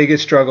that the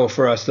biggest struggle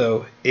for us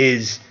though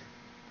is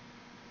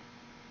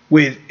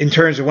in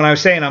terms of when I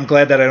was saying I'm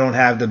glad that I don't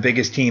have the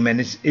biggest team, and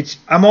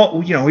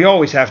we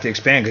always have to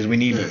expand because we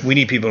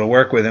need people to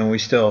work with, and we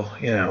still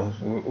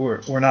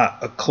we're not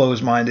a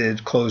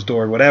closed-minded,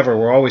 closed-doored whatever.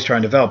 We're always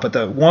trying to develop. But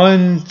the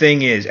one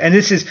thing is, and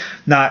this is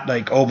not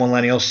like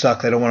millennials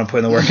suck, they don't want to put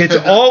in the work. It's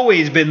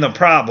always been the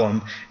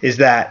problem is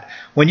that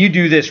when you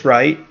do this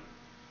right,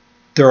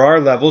 there are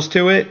levels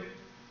to it,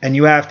 and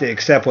you have to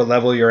accept what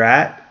level you're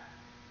at.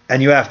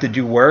 And you have to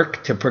do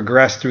work to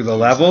progress through the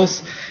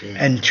levels. Yeah.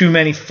 And too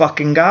many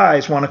fucking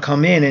guys want to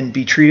come in and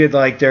be treated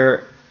like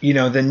they're, the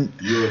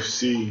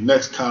UFC,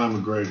 next Conor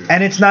McGregor.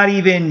 And it's not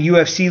even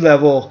UFC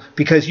level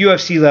because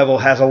UFC level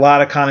has a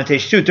lot of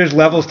connotations too. There's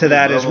levels to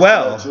that as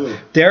well.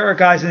 There are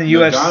guys in the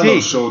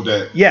UFC. Showed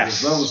that. Yes.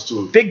 There's levels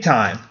to it. Big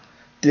time.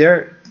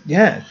 There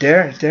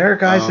are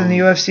guys in the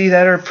UFC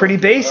that are pretty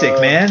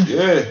basic, man.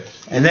 Yeah.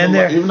 And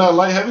then even that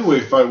light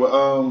heavyweight fight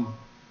with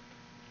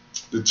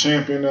the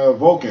champion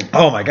Vulcan.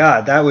 Oh my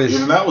God, that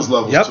was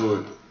levels to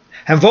it.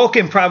 And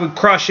Vulcan probably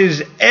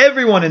crushes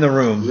everyone in the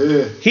room.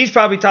 Yeah. He's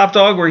probably top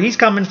dog where he's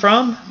coming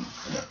from.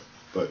 Yeah.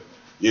 But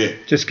yeah.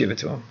 Just give it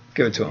to him.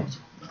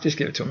 Just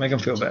give it to him. Make him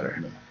feel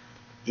better.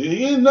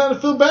 He ain't nothing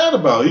to feel bad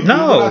about. He went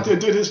out there,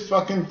 did his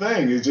fucking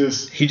thing. He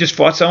just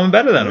fought someone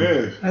better than him.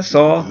 Yeah. That's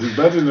all. He's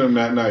better than him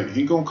that night.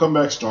 He gonna come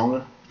back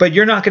stronger. But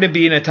you're not going to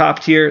be in a top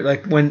tier,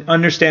 like when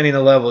understanding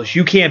the levels.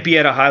 You can't be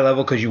at a high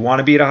level because you want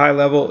to be at a high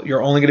level.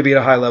 You're only going to be at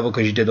a high level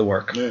because you did the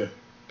work. Yeah.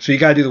 So you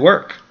got to do the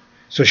work.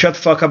 So shut the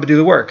fuck up and do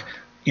the work.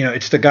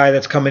 It's the guy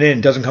that's coming in,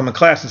 doesn't come in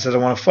class and says, I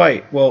want to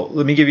fight. Well,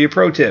 let me give you a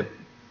pro tip.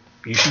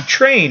 You should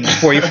train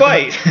before you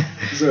fight.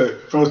 It's a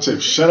pro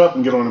tip. Shut up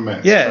and get on the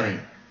mat. Yeah. Train.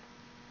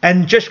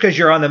 And just because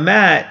you're on the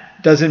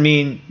mat doesn't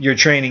mean you're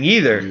training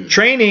either. Yeah.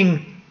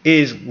 Training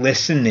is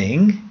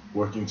listening.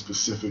 Working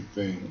specific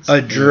things.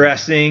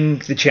 Addressing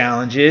the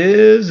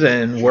challenges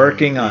and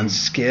working on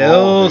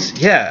skills.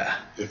 Yeah.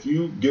 If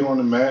you get on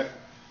the mat,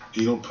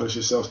 you don't push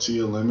yourself to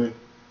your limit,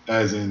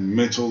 as in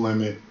mental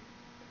limit,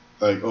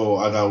 like, oh,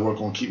 I got to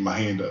work on keeping my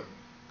hand up.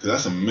 Because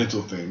that's a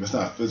mental thing. That's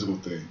not a physical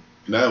thing.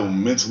 And that will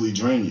mentally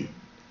drain you.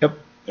 Yep.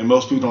 And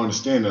most people don't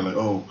understand that. Like,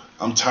 oh,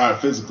 I'm tired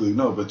physically.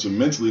 No, but you're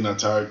mentally not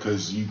tired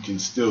because you can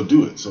still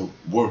do it. So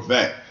work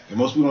that. And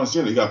most people don't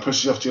understand that. You got to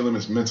push yourself to your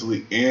limits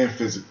mentally and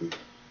physically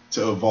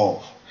to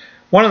evolve.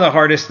 One of the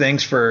hardest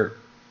things for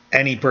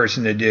any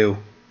person to do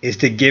is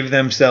to give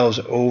themselves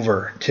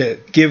over, to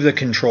give the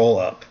control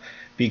up,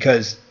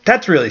 because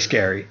that's really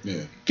scary.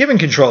 Yeah. Giving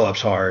control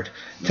up's hard.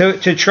 Yeah.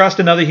 To trust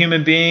another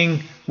human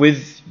being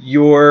with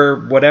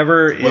your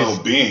whatever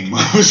well-being.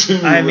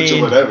 I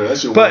mean, whatever.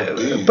 That's your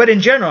well-being. But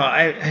in general,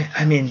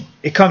 I mean,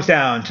 it comes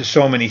down to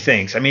so many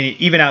things. I mean,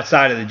 even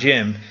outside of the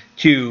gym,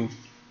 to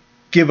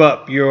give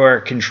up your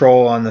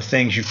control on the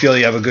things you feel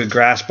you have a good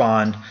grasp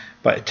on.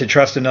 But to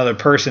trust another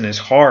person is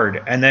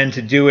hard. And then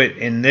to do it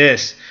in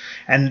this.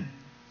 And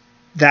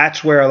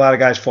that's where a lot of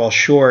guys fall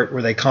short,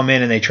 where they come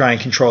in and they try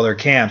and control their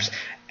camps.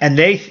 And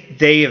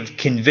they have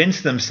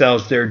convinced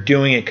themselves they're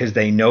doing it because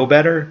they know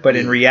better. But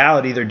in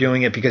reality, they're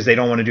doing it because they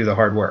don't want to do the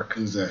hard work.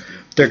 Exactly.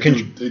 They're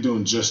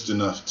doing just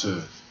enough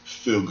to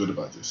feel good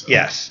about themselves.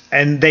 Yes.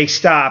 And they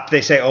stop.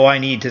 They say, oh, I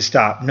need to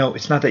stop. No,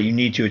 it's not that you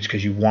need to. It's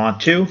because you want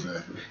to.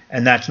 Exactly.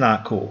 And that's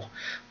not cool.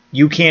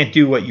 You can't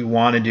do what you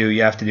want to do.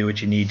 You have to do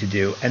what you need to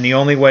do. And the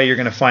only way you're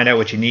going to find out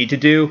what you need to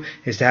do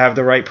is to have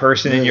the right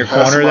person in your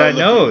corner that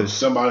knows.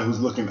 Somebody who's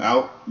looking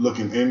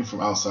in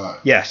from outside.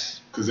 Yes.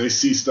 Because they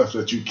see stuff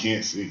that you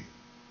can't see.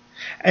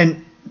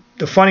 And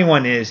the funny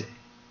one is,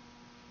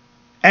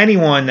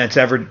 anyone that's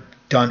ever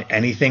done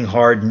anything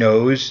hard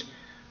knows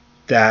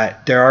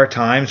that there are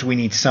times we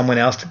need someone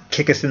else to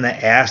kick us in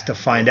the ass to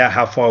find out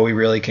how far we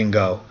really can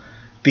go.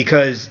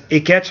 Because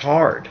it gets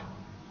hard.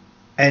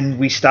 And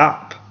we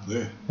stop.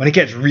 Yeah. When it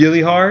gets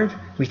really hard,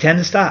 we tend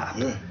to stop.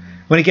 Yeah.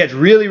 When it gets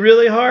really,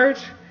 really hard,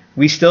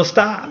 we still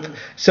stop. Yeah.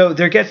 So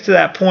there gets to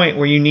that point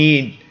where you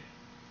need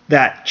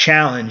that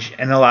challenge,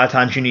 and a lot of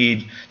times you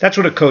need – that's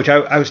what a coach –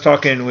 I was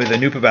talking with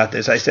Anoop about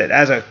this. I said,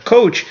 as a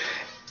coach,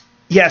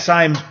 yes,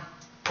 I'm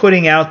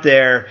putting out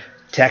there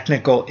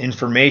technical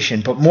information,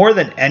 but more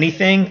than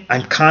anything,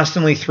 I'm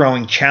constantly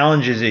throwing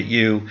challenges at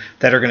you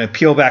that are going to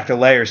peel back the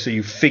layers so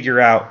you figure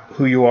out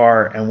who you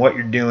are and what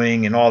you're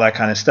doing and all that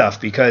kind of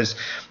stuff, because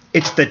 –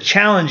 it's the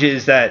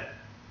challenges that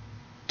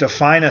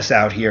define us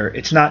out here.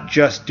 It's not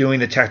just doing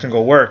the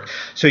technical work.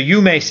 So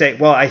you may say,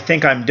 well, I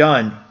think I'm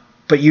done,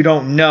 but you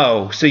don't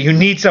know. So you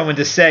need someone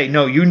to say,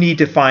 no, you need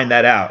to find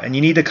that out. And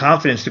you need the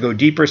confidence to go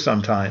deeper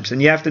sometimes.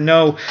 And you have to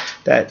know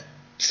that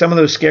some of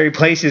those scary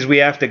places we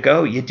have to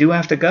go, you do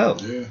have to go.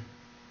 Yeah.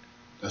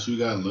 That's where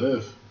you got to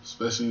live.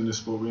 Especially in this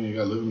sport, you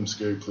got to live in them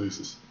scary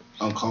places.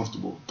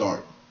 Uncomfortable,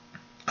 dark.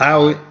 I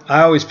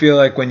always feel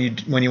like when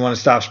you want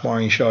to stop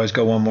sparring, you should always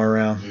go one more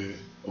round. Yeah.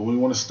 But when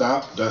you want to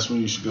stop, that's when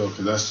you should go.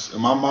 Because that's,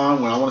 in my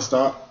mind, when I want to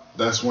stop,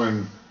 that's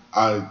when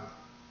I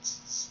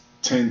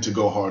tend to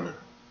go harder.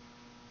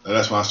 And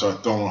that's when I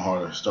start throwing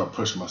harder, start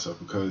pushing myself,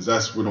 because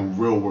that's when the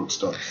real work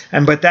starts.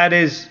 But that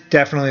is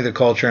definitely the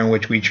culture in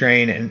which we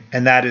train,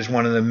 and that is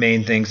one of the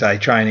main things I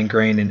try and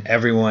ingrain in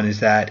everyone,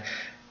 is that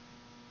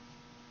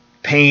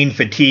pain,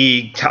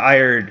 fatigue,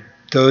 tired,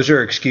 those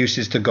are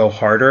excuses to go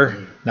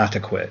harder, not to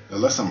quit.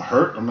 Unless I'm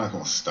hurt, I'm not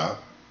going to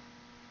stop.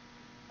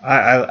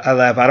 I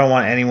laugh. I don't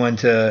want anyone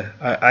to,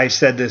 I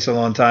said this a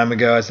long time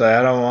ago, I said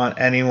I don't want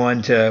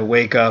anyone to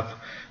wake up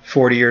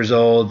 40 years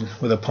old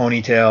with a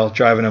ponytail,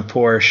 driving a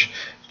Porsche,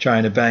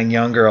 trying to bang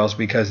young girls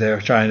because they're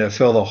trying to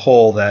fill the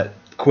hole that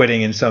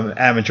quitting in some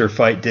amateur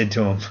fight did to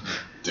them.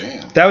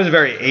 Damn. That was a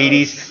very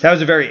 80s. That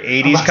was a very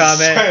 80s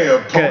comment. Say a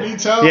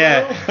ponytail.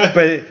 Yeah,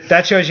 but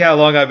that shows you how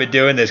long I've been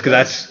doing this,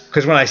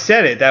 because when I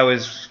said it, that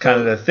was kind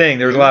of the thing.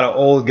 There was a lot of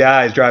old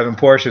guys driving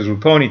Porsches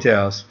with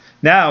ponytails.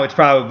 Now it's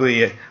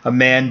probably a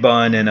man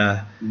bun and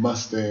a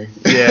Mustang.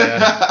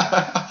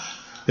 Yeah.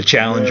 The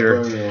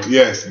Challenger.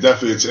 Yes,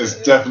 definitely.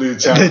 It's definitely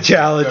a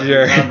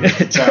Challenger.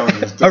 The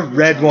Challenger. A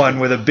red one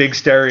with a big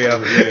stereo.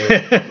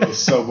 Yeah, a little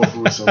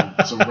subwoofer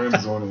with some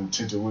rims on it and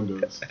tinted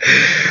windows.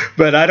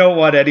 But I don't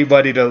want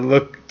anybody to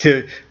look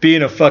to be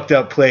in a fucked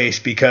up place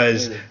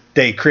because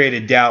they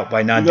created doubt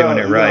by not doing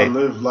it right. You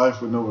gotta live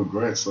life with no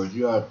regrets. Like,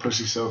 you gotta push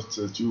yourself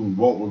so that you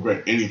won't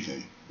regret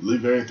anything.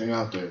 Leave everything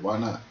out there. Why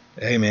not?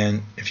 Hey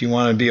man, if you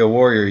want to be a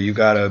warrior, you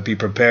gotta be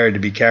prepared to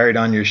be carried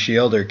on your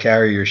shield or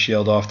carry your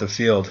shield off the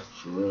field.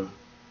 For real.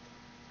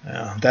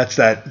 Yeah, that's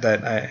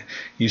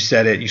you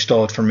said it, you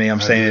stole it from me. I'm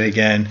saying it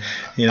again.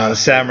 You know, the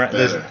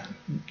samurai.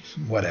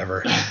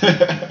 Whatever.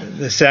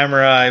 The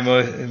samurai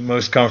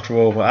most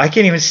comfortable. I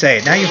can't even say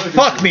it. Now you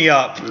fuck me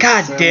up.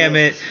 God damn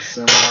it.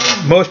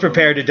 Most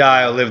prepared to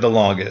die will live the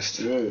longest.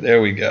 Yeah.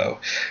 There we go.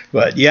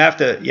 But you have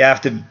to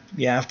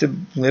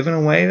live in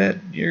a way that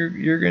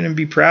you're going to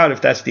be proud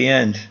if that's the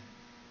end.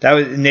 That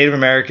was Native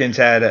Americans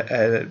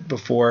had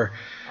before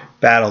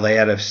battle. They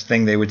had a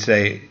thing they would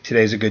say,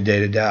 "Today's a good day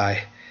to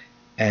die,"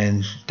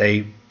 and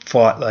they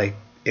fought like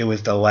it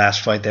was the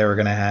last fight they were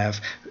going to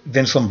have.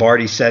 Vince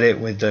Lombardi said it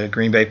with the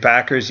Green Bay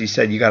Packers. He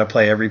said you got to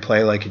play every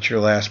play like it's your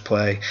last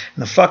play.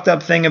 And the fucked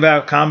up thing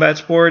about combat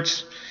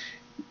sports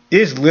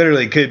is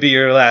literally could be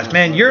your last.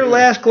 Man, your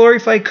last glory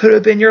fight could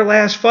have been your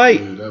last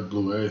fight. Yeah, that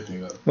blew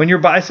everything up. When your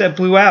bicep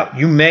blew out,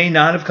 you may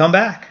not have come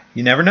back.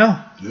 You never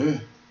know. Yeah.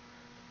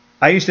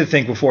 I used to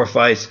think before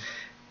fights,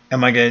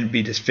 am I going to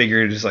be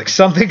disfigured? Is like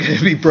something going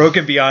to be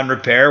broken beyond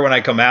repair when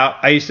I come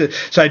out? So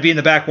I'd be in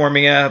the back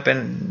warming up,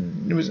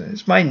 and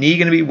is my knee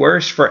going to be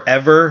worse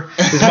forever?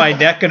 Is my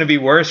neck going to be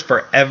worse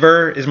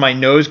forever? Is my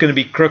nose going to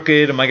be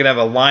crooked? Am I going to have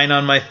a line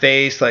on my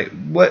face? Like,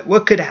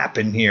 what could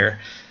happen here?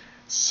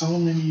 So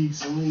many gray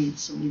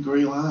lines, so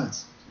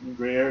many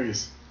gray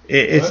areas.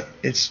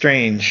 It's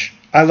strange.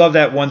 I love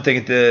that one thing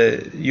at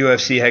the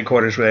UFC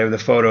headquarters where they have the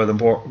photo, the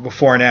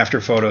before and after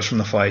photos from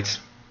the fights.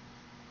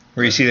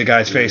 Where you see the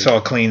guy's face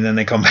all clean, then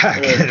they come back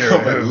and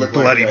they're a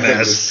bloody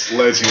mess.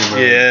 Sledgehammer.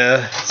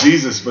 Yeah.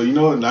 Jesus, but you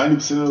know what?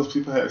 90% of those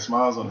people had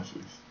smiles on their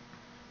face.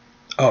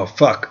 Oh,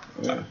 fuck.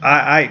 Yeah.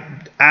 I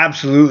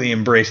absolutely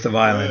embrace the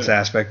violence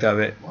aspect of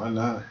it. Why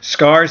not?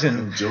 Scars and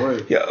enjoy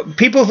it. Yeah,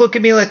 people look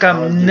at me like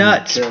I'm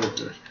nuts.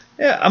 Character.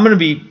 Yeah, I'm gonna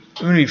be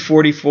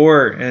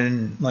 44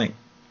 in like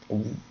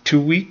 2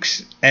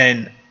 weeks,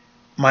 and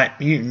my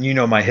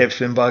my hip's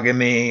been bugging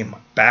me, my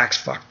back's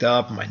fucked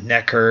up, my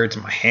neck hurts,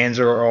 my hands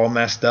are all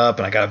messed up,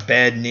 and I got a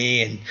bad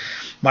knee. And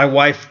my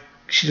wife,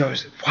 she's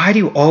always, why do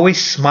you always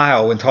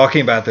smile when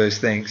talking about those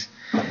things?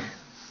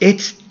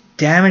 It's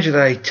damage that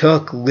I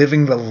took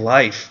living the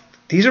life.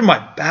 These are my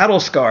battle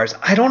scars.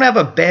 I don't have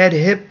a bad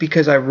hip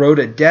because I rode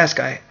a desk.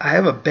 I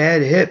have a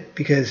bad hip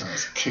because I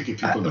was kicking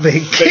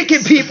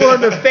people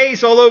in the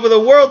face all over the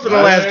world for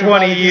the last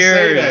 20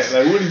 years.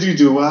 Like, what did you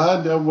do?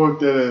 Well, I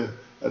worked at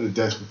a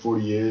desk for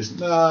 40 years.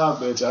 Nah,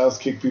 bitch, I was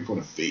kicking people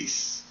in the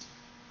face.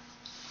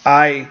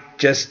 I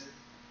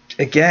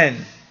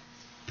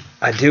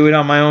do it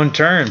on my own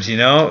terms, you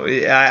know.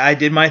 I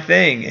did my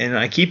thing, and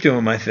I keep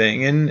doing my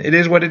thing, and it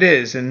is what it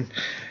is. And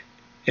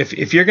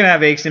if you're going to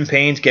have aches and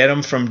pains, get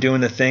them from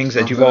doing the things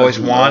that you've always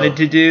wanted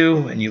to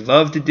do and you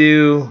love to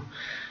do.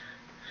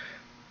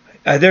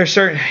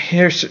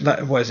 Frank's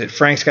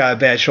got a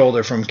bad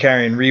shoulder from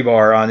carrying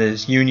rebar on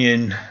his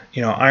union,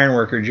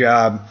 ironworker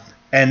job.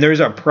 And there's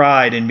a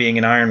pride in being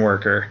an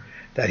ironworker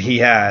that he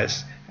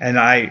has. And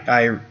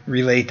I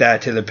relate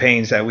that to the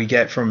pains that we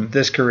get from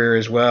this career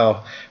as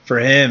well. For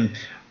him,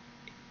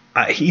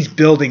 he's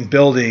building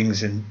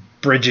buildings and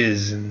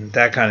bridges and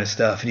that kind of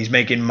stuff, and he's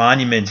making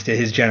monuments to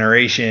his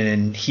generation,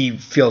 and he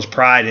feels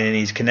pride in it, and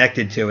he's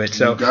connected to it.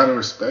 So you gotta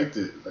respect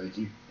it.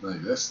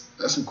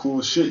 That's some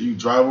cool shit. You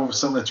drive over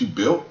something that you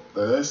built.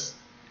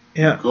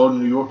 You go to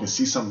New York and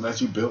see something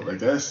that you built.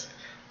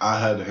 I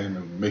had a hand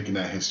in making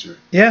that history.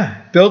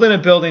 Yeah, building a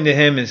building to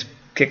him is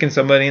kicking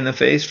somebody in the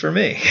face for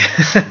me.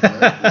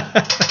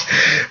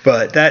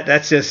 But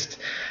that's just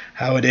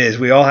how it is.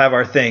 We all have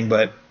our thing,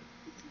 but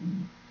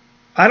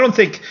I don't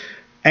think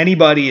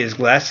anybody is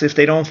less if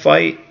they don't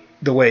fight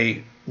the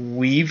way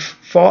we've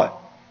fought.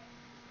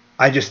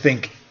 I just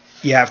think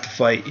you have to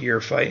fight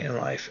your fight in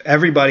life.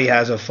 Everybody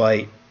has a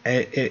fight.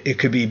 It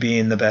could be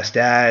being the best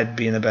dad,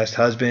 being the best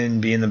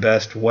husband, being the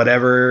best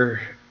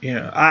whatever.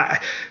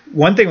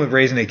 One thing with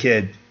raising a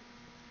kid,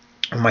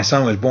 when my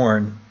son was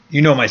born,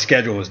 my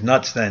schedule was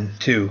nuts then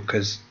too,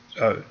 because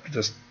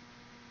just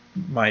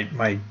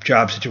my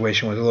job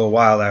situation was a little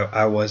wild.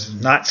 I was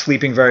not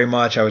sleeping very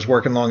much. I was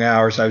working long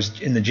hours. I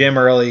was in the gym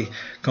early,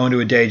 going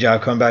to a day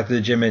job, coming back to the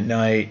gym at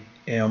night.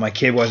 My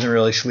kid wasn't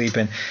really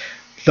sleeping.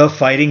 The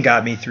fighting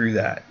got me through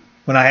that.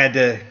 When I had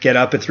to get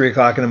up at 3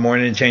 o'clock in the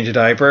morning and change a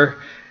diaper,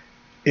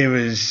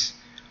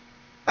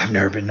 I've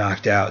never been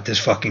knocked out. This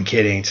fucking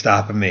kid ain't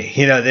stopping me.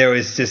 There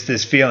was just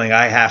this feeling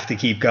I have to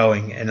keep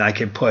going and I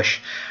can push.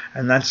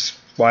 And that's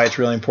why it's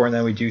really important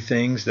that we do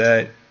things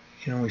that,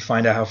 we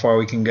find out how far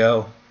we can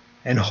go.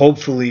 And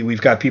hopefully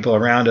we've got people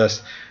around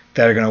us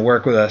that are going to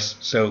work with us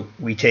so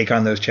we take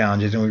on those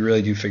challenges and we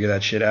really do figure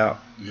that shit out.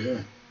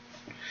 Yeah.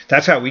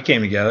 That's how we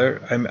came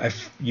together.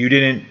 You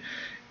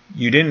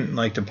didn't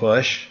like to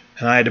push,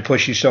 and I had to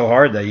push you so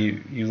hard that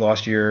you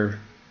lost your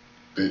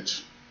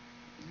bitch.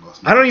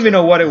 I don't even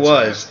know what it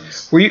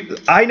was.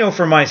 I know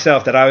for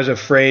myself that I was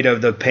afraid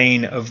of the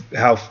pain of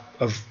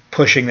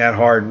pushing that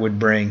hard would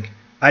bring.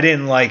 I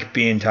didn't like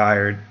being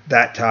tired,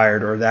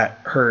 or that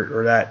hurt,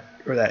 or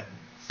that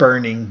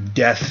burning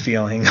death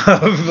feeling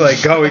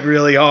of going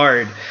really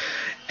hard.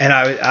 And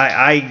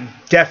I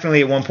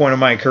definitely at one point in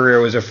my career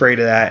was afraid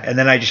of that, and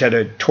then I just had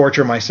to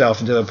torture myself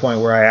until the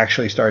point where I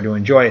actually started to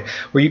enjoy it.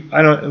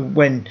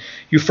 When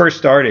you first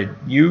started,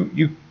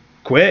 you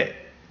quit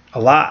a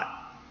lot.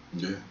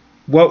 Yeah.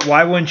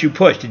 Why wouldn't you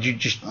push? Did you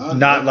just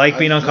not like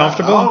being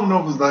uncomfortable? I don't know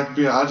if it was like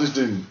being. I just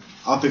didn't.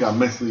 I don't think I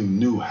mentally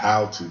knew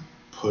how to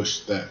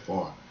push that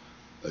far.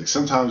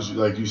 Sometimes,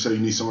 like you said, you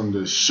need someone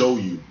to show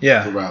you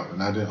the route,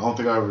 and I don't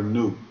think I ever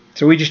knew.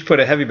 So we just put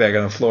a heavy bag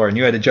on the floor, and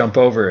you had to jump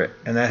over it,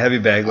 and that heavy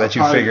bag let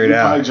you figure it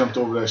out. I probably jumped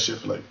over that shit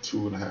for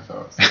 2.5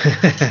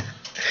 hours.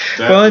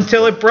 Well,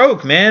 until it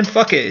broke, man.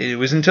 Fuck it. It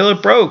was until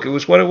it broke. It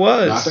was what it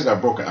was. No, I think I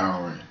broke an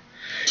hour in.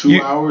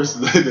 2 hours,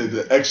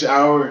 the extra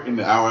hour, and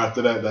the hour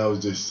after that was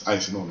just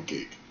icing on the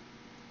cake.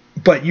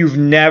 But you've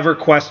never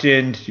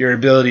questioned your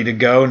ability to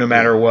go no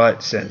matter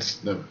what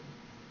since? Never.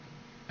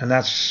 And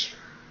that's...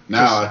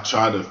 Now I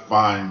try to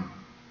find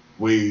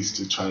ways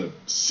to try to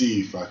see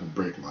if I can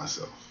break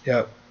myself.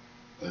 Yep.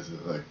 I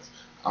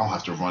don't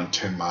have to run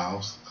 10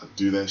 miles. I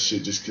do that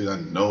shit just because I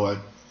know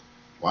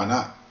why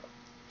not?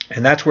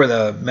 And that's where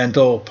the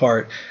mental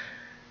part...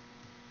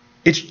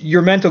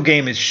 Your mental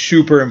game is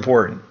super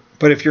important.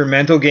 But if your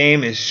mental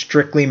game is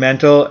strictly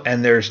mental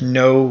and there's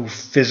no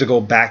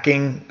physical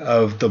backing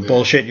of the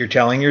bullshit you're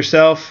telling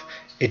yourself,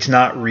 it's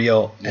not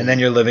real. And then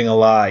you're living a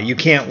lie. You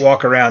can't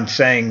walk around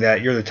saying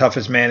that you're the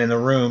toughest man in the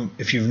room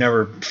if you've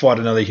never fought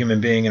another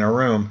human being in a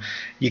room.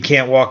 You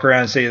can't walk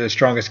around and say you're the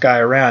strongest guy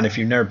around if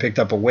you've never picked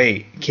up a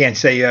weight. You can't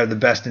say you have the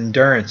best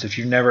endurance if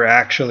you've never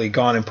actually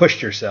gone and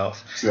pushed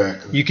yourself.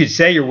 Exactly. You could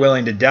say you're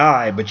willing to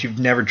die, but you've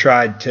never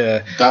tried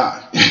to...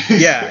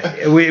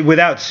 Die.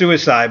 Without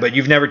suicide, but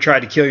you've never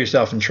tried to kill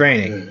yourself in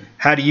training. Yeah.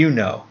 How do you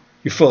know?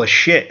 You're full of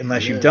shit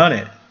unless you've done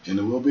it. And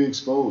it will be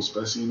exposed,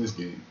 especially in this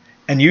game.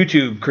 And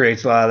YouTube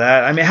creates a lot of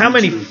that. I mean, how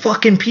many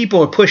fucking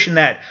people are pushing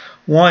that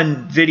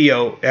one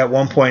video at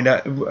one point?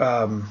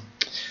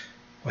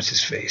 What's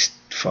his face?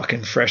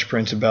 Fucking Fresh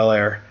Prince of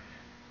Bel-Air.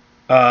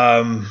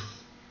 The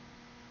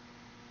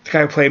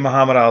guy who played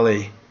Muhammad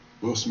Ali.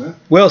 Will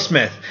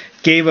Smith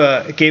gave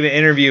an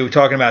interview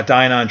talking about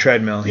dying on a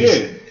treadmill.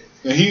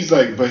 And he's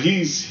talking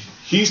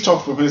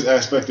from his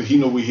aspect that he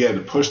knew what he had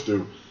to push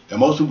through. And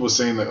most people are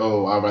saying I'd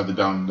rather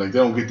down. They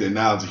don't get the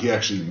analogy he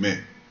actually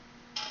meant.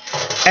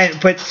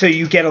 But so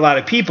you get a lot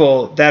of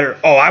people that are,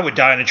 I would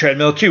die on a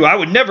treadmill too. I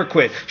would never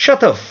quit.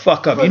 Shut the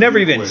fuck up. You never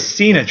even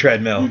seen a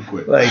treadmill. You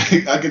quit.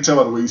 I can tell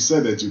by the way you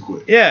said that you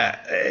quit.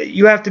 Yeah,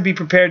 you have to be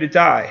prepared to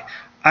die.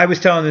 I was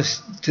telling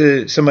this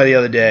to somebody the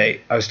other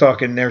day. I was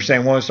talking, they were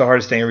saying, what was the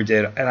hardest thing I ever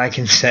did? And I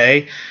can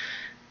say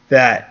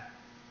that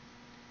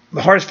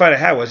the hardest fight I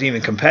had wasn't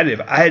even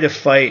competitive. I had to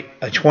fight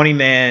a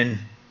 20-man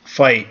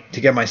fight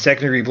to get my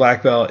second-degree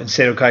black belt in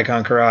Seito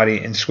Kaikan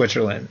Karate in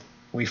Switzerland.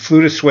 We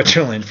flew to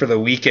Switzerland for the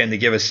weekend to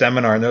give a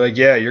seminar, and they're like,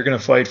 yeah, you're going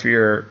to fight for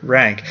your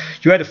rank.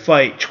 You had to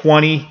fight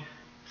 20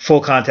 full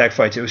contact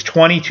fights. It was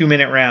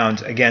 22-minute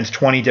rounds against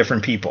 20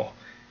 different people,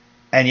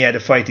 and you had to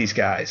fight these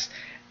guys.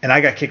 And I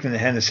got kicked in the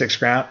head in the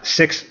sixth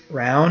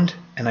round,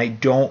 and I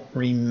don't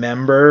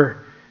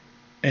remember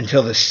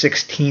until the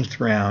 16th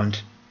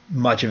round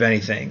much of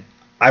anything.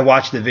 I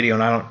watched the video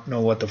and I don't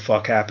know what the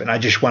fuck happened. I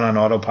just went on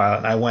autopilot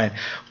and I went,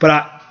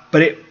 but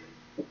it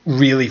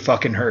really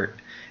fucking hurt.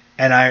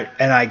 And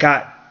I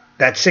got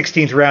that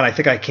 16th round. I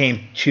think I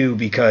came to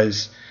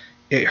because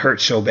it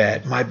hurt so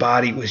bad. My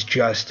body was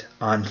just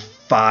on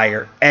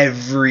fire.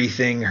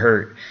 Everything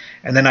hurt.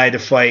 And then I had to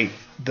fight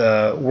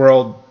the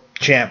world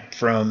champ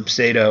from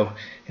Sato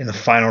in the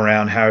final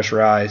round, Harris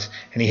Rise,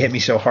 and he hit me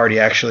so hard he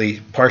actually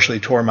partially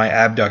tore my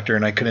abductor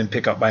and I couldn't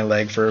pick up my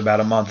leg for about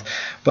a month.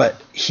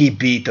 But he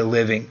beat the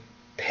living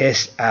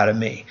piss out of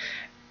me.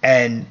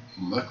 And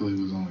luckily it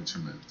was only 2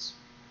 minutes.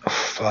 Oh,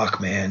 fuck,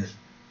 man.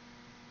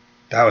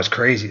 That was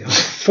crazy.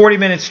 40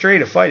 minutes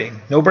straight of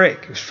fighting. No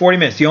break. It was 40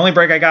 minutes. The only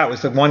break I got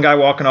was the one guy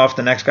walking off,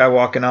 the next guy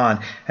walking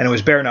on. And it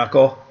was bare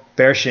knuckle,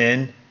 bare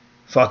shin,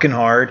 fucking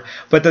hard.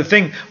 But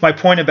my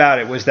point about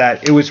it was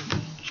that it was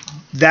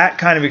that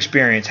kind of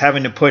experience,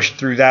 having to push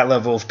through that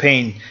level of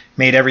pain,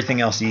 made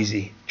everything else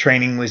easy.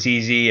 Training was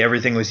easy.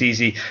 Everything was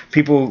easy.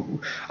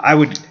 I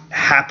would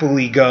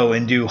happily go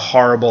and do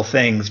horrible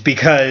things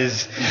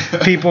because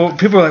people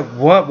are like,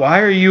 what?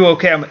 Why are you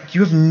okay? I'm like,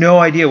 you have no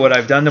idea what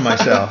I've done to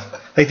myself.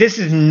 Like, this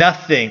is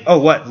nothing. Oh,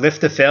 what?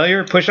 Lift to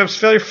failure? Push-ups to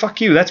failure?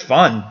 Fuck you. That's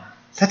fun.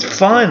 That's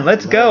fun.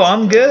 Let's go.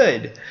 I'm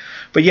good.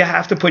 But you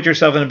have to put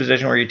yourself in a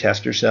position where you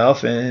test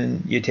yourself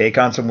and you take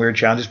on some weird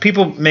challenges.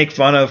 People make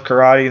fun of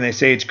karate and they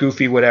say it's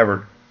goofy,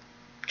 whatever.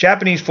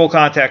 Japanese full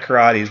contact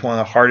karate is one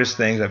of the hardest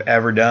things I've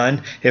ever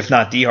done, if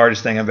not the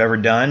hardest thing I've ever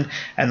done.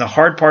 And the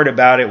hard part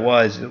about it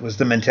was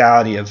the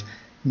mentality of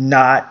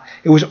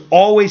it was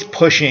always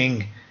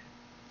pushing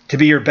to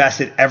be your best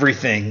at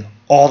everything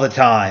all the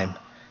time.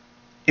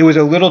 It was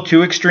a little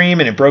too extreme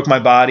and it broke my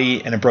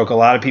body and it broke a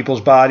lot of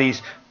people's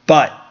bodies,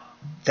 but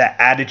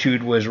the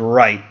attitude was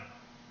right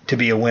to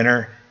be a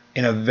winner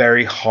in a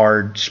very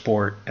hard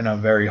sport in a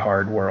very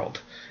hard world.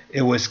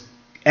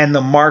 And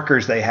the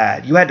markers they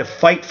had. You had to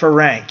fight for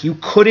rank. You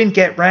couldn't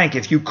get rank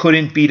if you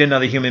couldn't beat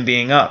another human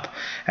being up.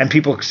 And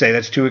people say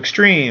that's too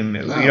extreme.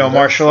 No,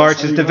 martial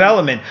arts is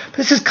development. But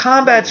this is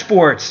combat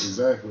sports.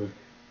 Exactly.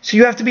 So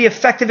you have to be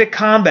effective at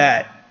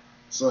combat.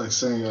 It's like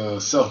saying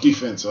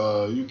self-defense.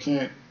 You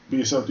can't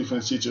be a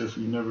self-defense teacher if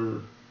you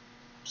never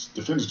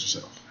defended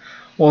yourself.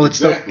 Well, it's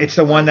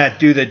the one that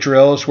do the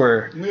drills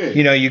where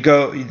you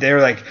go.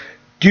 They're like,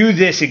 do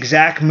this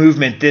exact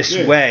movement this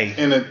way.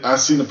 And I've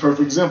seen a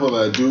perfect example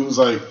of that. Dude was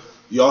like,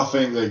 y'all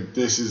think like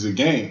this is a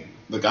game.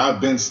 Like,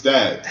 I've been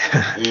stabbed.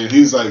 And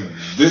he's like,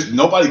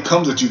 nobody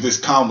comes at you this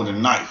calm with a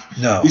knife.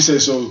 No. He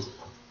said, so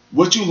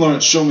what you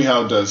learned, show me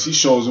how it does. He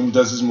shows him,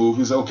 does his move.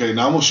 He's like, okay,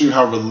 now I'm going to show you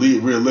how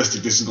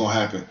realistic this is going to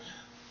happen.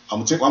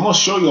 I'm going to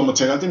show you. I'm going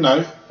to take out the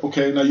knife.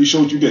 Okay, now you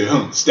show what you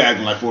did. Stabbed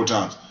him like 4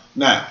 times.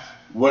 Now,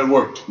 what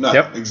worked?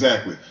 Nothing. Yep.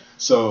 Exactly.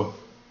 So,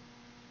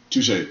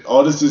 touche.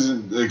 All this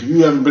isn't, like, if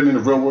you haven't been in a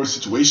real world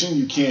situation,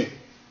 you can't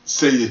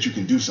say that you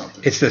can do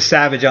something. It's the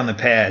savage on the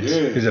pads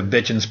who's a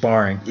bitch in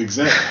sparring.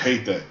 Exactly.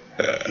 Hate that.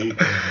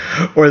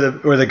 Or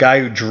the guy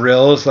who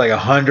drills like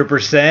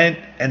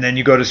 100% and then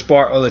you go to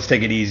spar. Oh, let's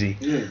take it easy.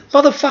 Yeah.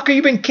 Motherfucker,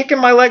 you've been kicking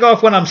my leg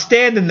off when I'm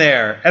standing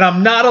there and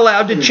I'm not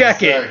allowed to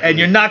check it, and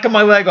you're knocking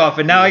my leg off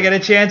and now I get a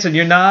chance and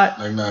you're not.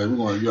 Like, nah,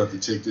 you have to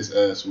take this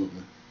ass with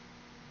me.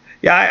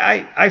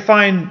 Yeah, I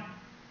find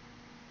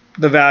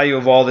the value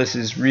of all this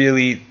is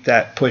really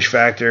that push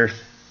factor.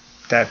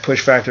 That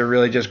push factor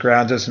really just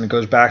grounds us, and it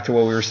goes back to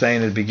what we were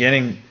saying at the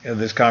beginning of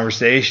this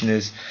conversation,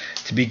 is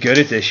to be good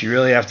at this, you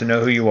really have to know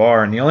who you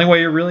are. And the only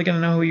way you're really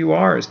going to know who you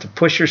are is to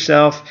push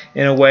yourself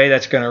in a way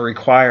that's going to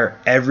require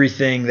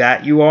everything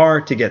that you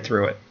are to get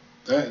through it.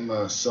 That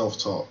and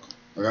self-talk.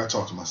 Like, I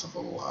talk to myself a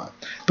lot.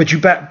 But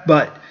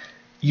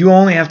you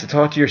only have to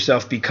talk to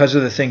yourself because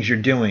of the things you're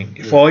doing.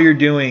 If all you're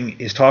doing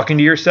is talking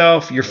to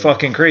yourself, you're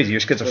fucking crazy. You're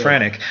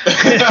schizophrenic.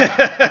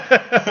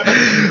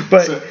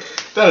 But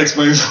that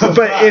explains.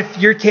 But if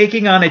you're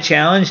taking on a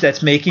challenge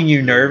that's making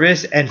you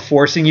nervous and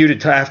forcing you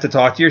to have to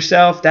talk to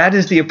yourself, that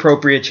is the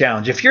appropriate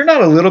challenge. If you're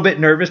not a little bit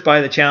nervous by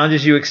the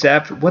challenges you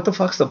accept, what the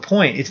fuck's the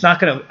point? It's not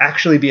going to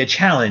actually be a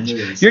challenge.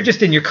 Yeah, you're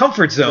just in your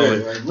comfort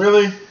zone. Yeah, like,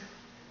 really?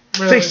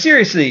 Like,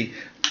 seriously,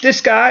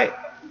 this guy,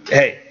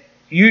 hey,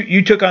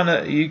 you took on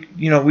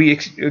we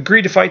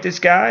agreed to fight this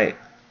guy.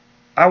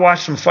 I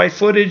watched some fight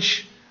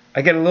footage.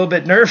 I get a little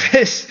bit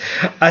nervous.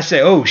 I say,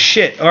 oh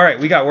shit, all right,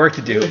 we got work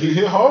to do. Yeah, he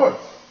hit hard.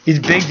 He's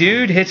a big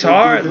dude, hits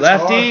hard,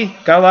 lefty,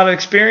 got a lot of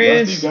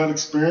experience. Lefty got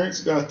experience.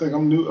 You gotta think,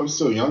 I'm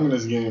still young in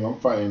this game. I'm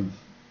fighting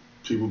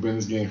people who've been in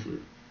this game for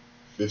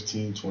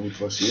 15, 20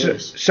 plus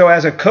years. So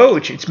as a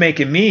coach, it's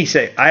making me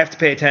say, I have to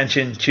pay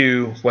attention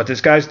to what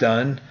this guy's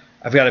done.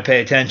 I've got to pay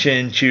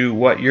attention to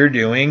what you're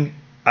doing.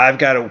 I've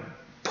got to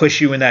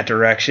push you in that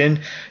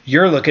direction.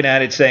 You're looking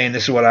at it saying,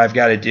 this is what I've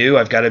got to do.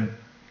 I've got to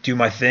do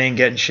my thing,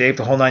 get in shape,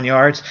 the whole 9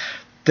 yards.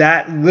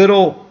 That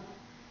little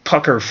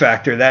pucker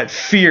factor, that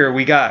fear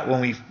we got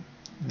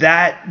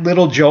that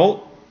little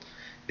jolt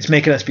is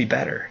making us be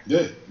better.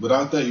 Yeah,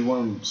 without that, you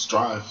wouldn't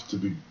strive to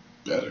be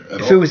better at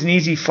all. If it was an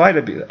easy fight,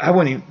 I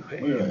wouldn't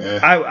even.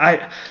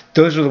 Yeah.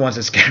 Those are the ones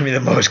that scare me the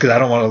most because I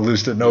don't want to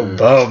lose to no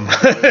bum.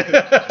 Those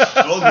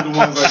are the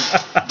ones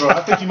like, bro,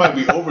 I think you might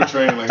be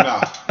overtraining. Like,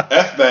 nah,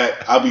 F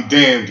that. I'll be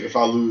damned if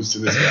I lose to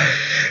this guy.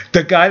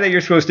 The guy that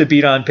you're supposed to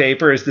beat on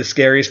paper is the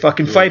scariest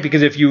fucking fight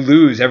because if you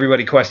lose,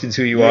 everybody questions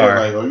who you are.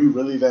 Like, are you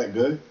really that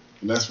good?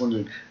 And that's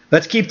when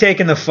let's keep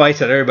taking the fights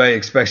that everybody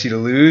expects you to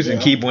lose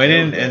and keep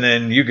winning, and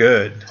then you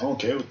good. I don't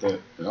care with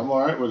that. I'm all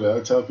right with it.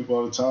 I tell people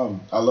all the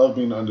time, I love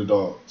being the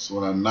underdog. So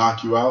when I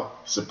knock you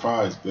out,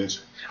 surprise,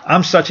 bitch.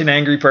 I'm such an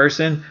angry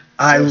person.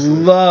 I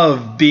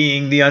love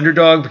being the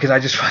underdog because I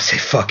just want to say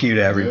fuck you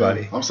to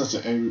everybody. Yeah, I'm such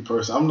an angry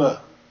person.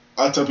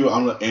 I tell people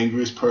I'm the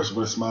angriest person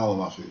with a smile on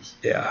my face.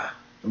 Yeah.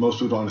 And most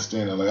people don't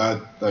understand that.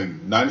 Like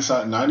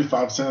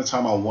 95% of the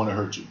time I want to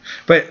hurt you.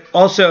 But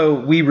also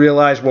we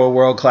realize we're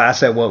world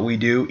class at what we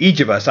do.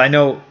 Each of us. I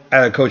know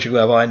at a coaching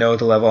level, I know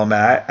the level I'm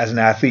at. As an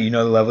athlete, you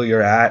know the level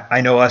you're at.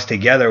 I know us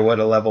together what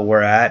a level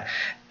we're at.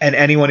 And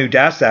anyone who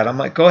doubts that, I'm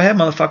like, go ahead,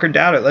 motherfucker,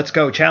 doubt it. Let's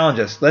go. Challenge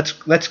us.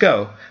 Let's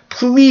go.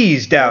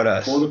 Please doubt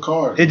us. Pull the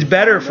card. It's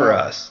better for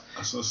us.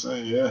 That's what I'm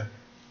saying, yeah.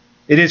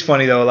 It is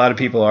funny, though. A lot of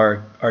people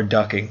are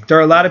ducking. There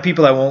are a lot of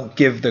people that won't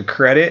give the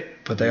credit,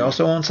 but they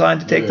also won't sign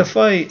to take the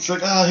fight. It's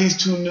like, he's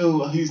too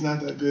new. He's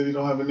not that good. He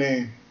don't have a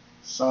name.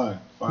 Sign.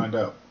 Find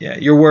out. Yeah,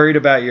 you're worried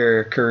about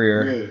your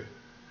career. Yeah.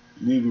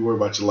 You need to be worried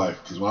about your life.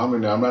 Because when I'm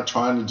in there, I'm not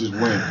trying to just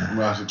win. I'm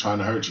actually trying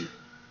to hurt you.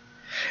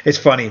 It's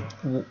funny.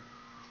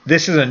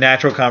 This is a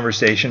natural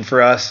conversation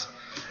for us.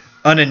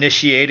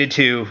 Uninitiated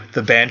to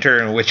the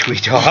banter in which we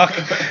talk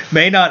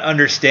may not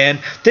understand.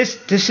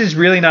 This is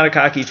really not a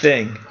cocky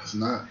thing. It's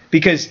not.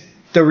 Because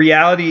the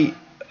reality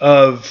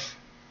of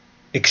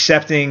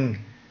accepting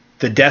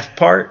the death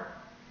part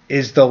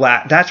is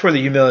that's where the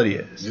humility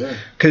is. Yeah.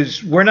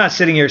 Because we're not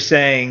sitting here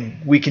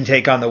saying we can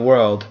take on the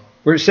world.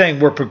 We're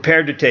saying we're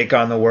prepared to take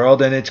on the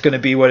world, and it's going to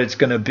be what it's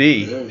going to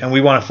be. Yeah. And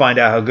we want to find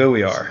out how good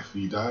we are. If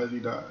he dies, he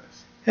dies.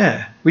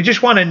 Yeah. We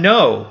just want to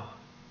know.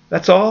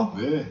 That's all.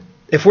 Yeah.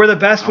 If we're the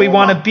best, we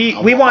want to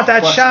beat. We want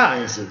that shot.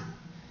 Answer.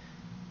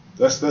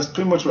 That's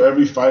pretty much what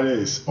every fight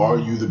is. Are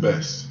you the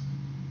best?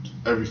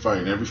 Every fight.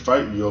 In every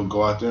fight, you'll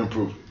go out there and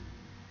prove it.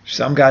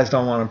 Some guys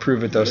don't want to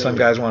prove it, though. Yeah. Some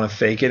guys want to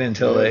fake it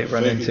until they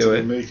run into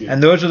it. It.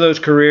 And those are those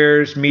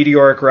careers,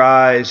 meteoric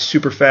rise,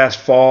 super fast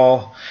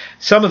fall.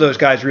 Some of those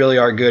guys really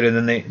are good,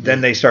 and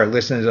then they start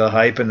listening to the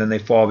hype, and then they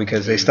fall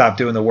because they stop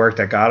doing the work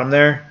that got them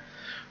there.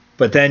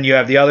 But then you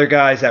have the other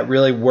guys that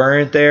really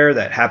weren't there,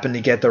 that happened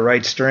to get the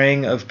right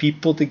string of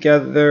people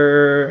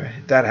together.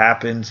 That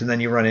happens, and then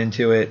you run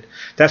into it.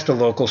 That's the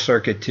local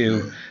circuit,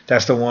 too. Yeah.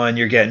 That's the one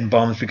you're getting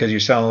bums because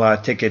you're selling a lot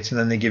of tickets, and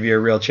then they give you a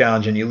real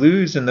challenge, and you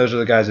lose, and those are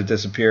the guys that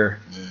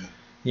disappear. Yeah.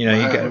 You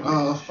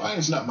know,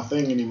 fighting's not my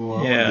thing anymore.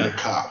 I want to be a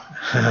cop.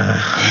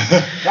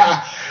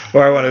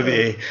 Or I want to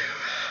be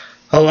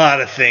a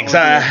lot of things.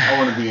 I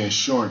want to be an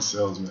insurance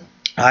salesman.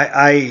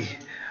 I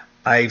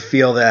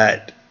feel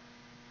that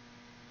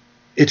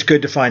it's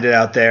good to find it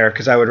out there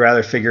because I would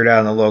rather figure it out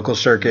in the local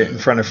circuit in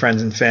front of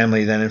friends and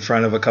family than in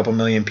front of a couple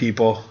million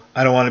people.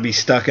 I don't want to be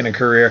stuck in a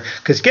career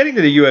because getting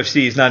to the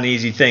UFC is not an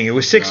easy thing. It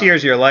was 6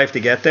 years of your life to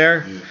get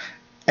there,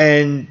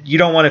 and you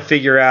don't want to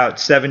figure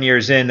out 7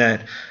 years in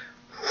that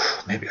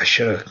maybe I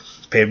should have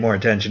paid more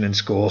attention in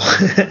school.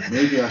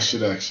 Maybe I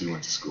should actually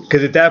went to school.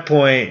 Because at that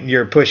point,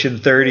 you're pushing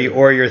 30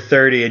 or you're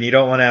 30, and you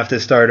don't want to have to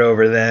start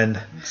over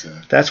then.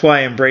 Exactly. That's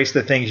why embrace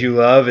the things you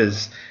love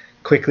as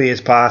quickly as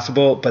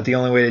possible, but the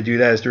only way to do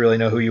that is to really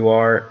know who you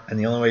are, and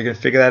the only way you're going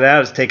to figure that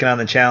out is taking on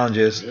the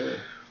challenges. Yeah.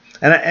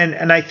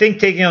 And I think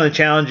taking on the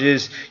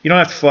challenges, you don't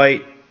have to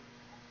fight,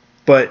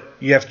 but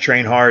you have to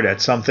train hard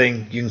at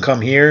something. You can come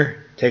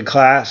here, take a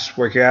class,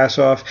 work your ass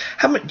off.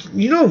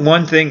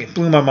 One thing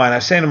blew my mind. I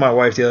was saying to my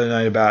wife the other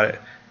night about it.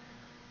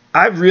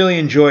 I really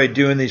enjoyed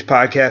doing these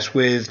podcasts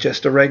with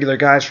just the regular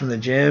guys from the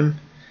gym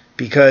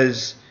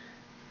because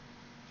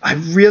I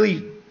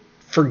really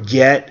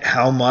forget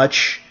how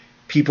much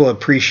people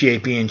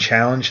appreciate being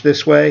challenged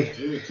this way.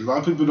 Yeah, because a lot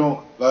of people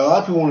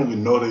won't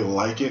even know they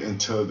like it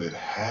until it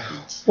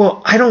happens.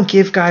 Well, I don't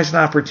give guys an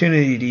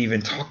opportunity to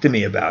even talk to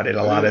me about it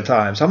a lot of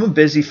times. I'm a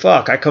busy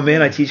fuck. I come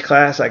in, I teach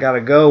class, I gotta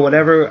go,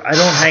 whatever. I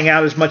don't hang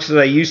out as much as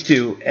I used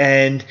to.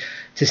 And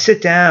to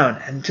sit down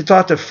and to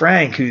talk to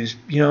Frank, who's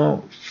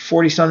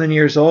 40-something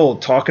years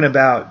old, talking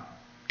about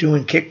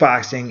doing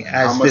kickboxing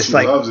as this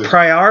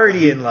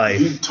priority in life.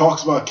 He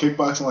talks about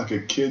kickboxing like a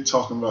kid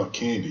talking about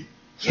candy.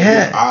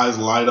 Yeah. His eyes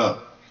light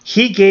up.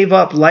 He gave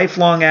up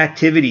lifelong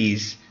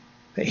activities.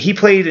 He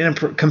played in a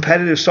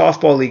competitive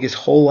softball league his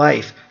whole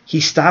life.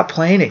 He stopped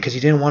playing it because he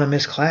didn't want to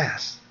miss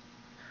class.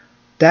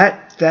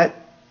 That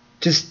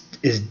just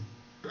is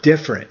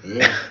different.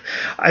 Yeah.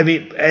 I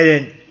mean,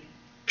 and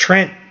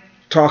Trent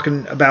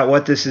talking about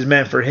what this has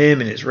meant for him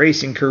in his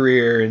racing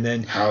career, and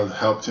then how it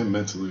helped him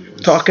mentally.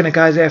 Talking to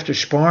guys after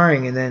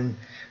sparring, and then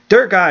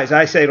there are guys,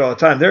 I say it all the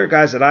time, there are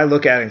guys that I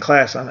look at in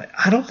class, I'm like,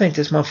 I don't think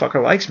this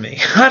motherfucker likes me.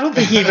 I don't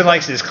think he even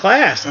likes his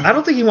class. I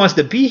don't think he wants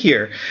to be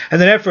here. And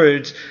then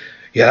afterwards,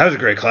 yeah, that was a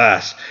great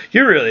class.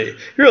 You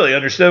really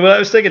understood what I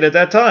was thinking at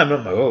that time.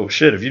 I'm like, oh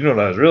shit, if you know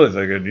what I was really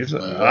thinking.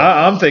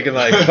 I'm thinking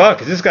like,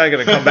 fuck, is this guy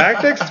going to come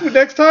back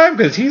next time?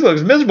 Because he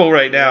looks miserable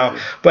right now.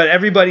 But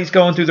everybody's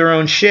going through their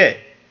own shit,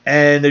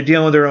 and they're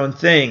dealing with their own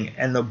thing.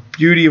 And the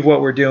beauty of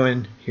what we're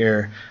doing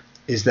here,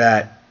 is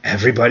that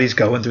everybody's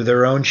going through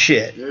their own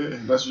shit. Yeah,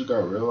 that's what you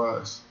gotta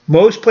realize.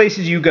 Most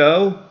places you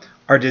go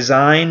are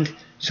designed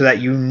so that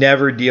you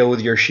never deal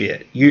with your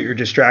shit. You're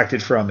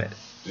distracted from it.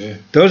 Yeah.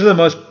 Those are the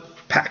most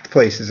packed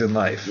places in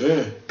life.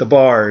 Yeah. The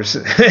bars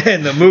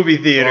and the movie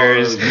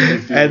theaters,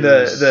 and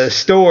the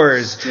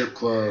stores. Strip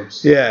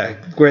clubs. Yeah,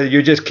 where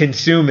you're just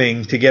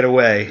consuming to get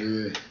away.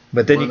 Yeah.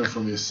 But then running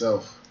from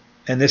yourself.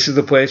 And this is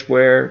the place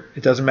where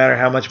it doesn't matter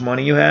how much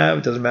money you have,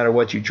 it doesn't matter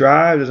what you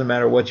drive, it doesn't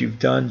matter what you've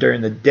done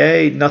during the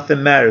day,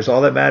 nothing matters.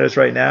 All that matters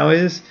right now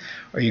is,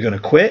 are you going to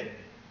quit?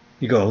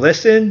 You're going to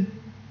listen?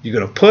 You're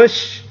going to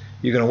push?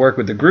 You're going to work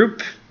with the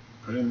group?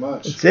 Pretty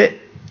much. That's it.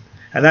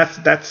 And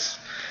that's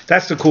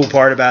the cool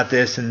part about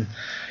this. And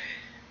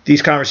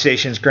these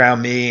conversations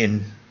ground me.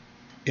 And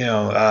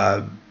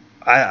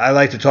I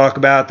like to talk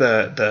about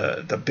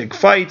the big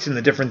fights and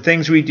the different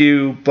things we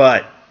do,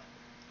 but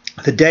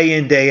the day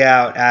in, day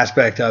out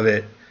aspect of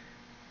it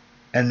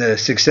and the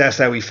success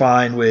that we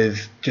find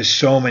with just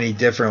so many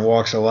different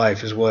walks of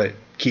life is what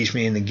keeps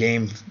me in the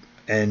game.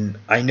 And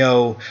I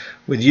know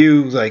with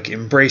you, like,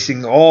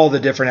 embracing all the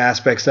different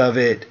aspects of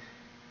it,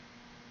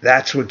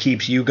 that's what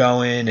keeps you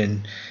going.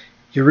 And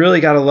you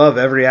really got to love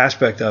every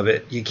aspect of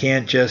it. You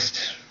can't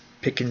just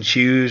pick and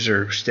choose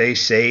or stay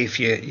safe.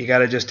 You got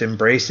to just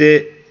embrace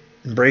it.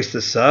 Embrace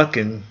the suck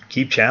and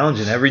keep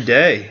challenging every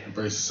day.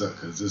 Embrace the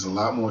suck, because there's a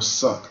lot more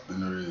suck than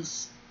there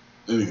is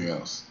anything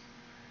else.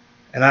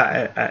 And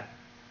I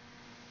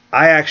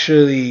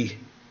actually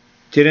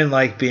didn't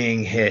like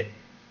being hit.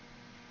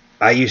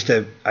 I used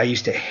to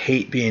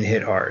hate being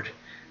hit hard.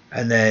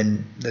 And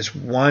then this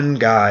one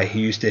guy who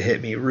used to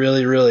hit me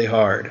really, really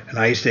hard, and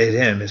I used to hit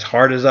him as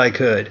hard as I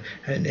could,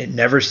 and it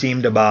never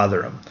seemed to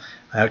bother him.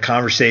 I had a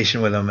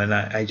conversation with him, and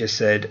I just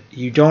said,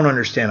 you don't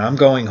understand. I'm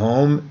going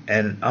home,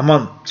 and I'm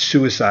on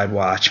suicide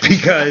watch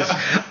because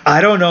I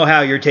don't know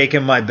how you're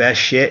taking my best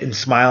shit and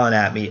smiling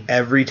at me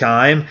every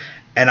time,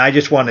 and I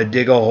just want to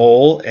dig a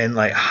hole and,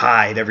 like,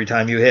 hide every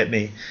time you hit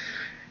me.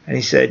 And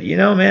he said,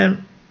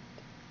 man,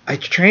 I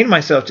trained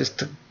myself just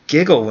to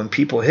giggle when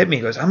people hit me.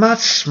 He goes, I'm not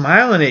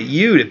smiling at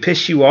you to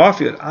piss you off.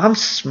 He goes, I'm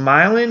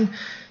smiling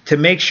to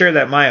make sure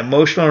that my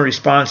emotional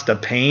response to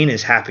pain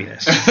is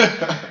happiness.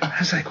 I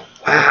was like,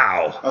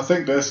 wow. I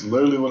think that's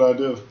literally what I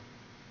do.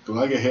 When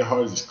I get hit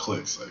hard, it just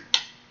clicks. Like,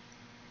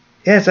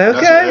 yeah, it's like,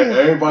 okay.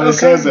 Everybody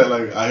says that.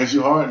 Like, I hit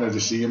you hard, and I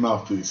just see your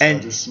mouthpiece. And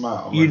I just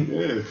smile.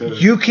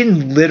 You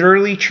can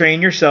literally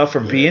train yourself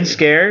from being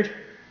scared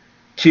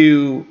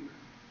to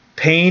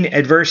pain,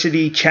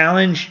 adversity,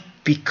 challenge,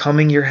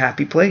 becoming your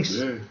happy place.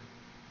 Yeah.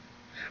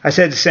 I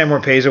said to Sam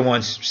Orpeza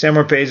once, Sam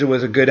Orpeza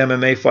was a good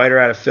MMA fighter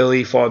out of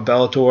Philly, fought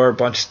Bellator, a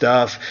bunch of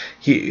stuff.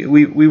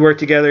 We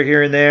worked together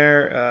here and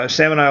there.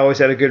 Sam and I always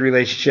had a good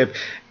relationship.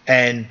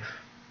 And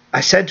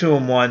I said to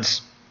him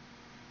once,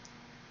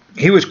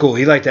 he was cool.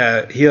 He liked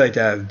to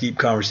have deep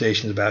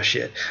conversations about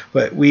shit.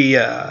 But we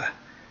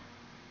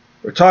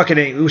was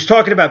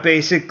talking about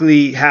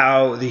basically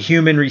how the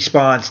human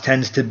response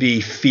tends to be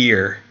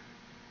fear.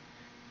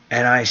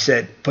 And I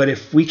said, but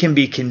if we can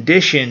be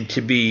conditioned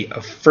to be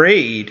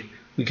afraid,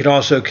 we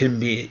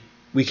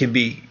can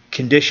be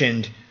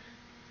conditioned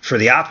for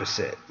the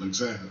opposite.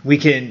 Exactly. We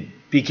can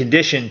be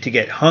conditioned to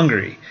get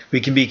hungry.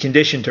 We can be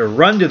conditioned to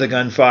run to the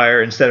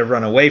gunfire instead of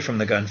run away from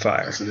the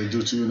gunfire. That's what they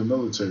do to you in the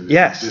military.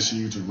 Yes. They condition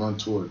you to run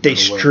toward it. They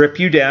strip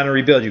you down and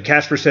rebuild you.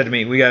 Casper said to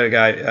me, we got a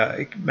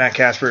guy, Matt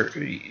Casper,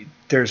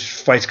 there's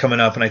fights coming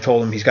up, and I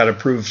told him he's got to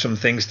prove some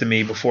things to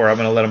me before I'm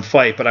going to let him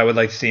fight, but I would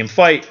like to see him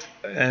fight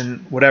and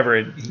whatever.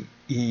 And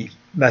he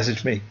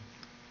messaged me.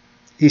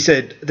 He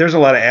said, there's a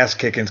lot of ass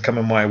kickings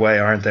coming my way,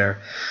 aren't there?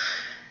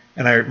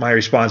 And my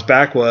response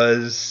back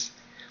was,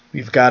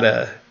 we've got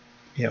to,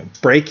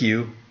 break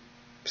you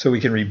so we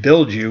can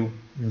rebuild you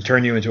and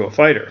turn you into a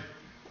fighter.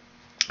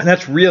 And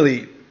that's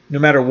really, no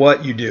matter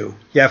what you do,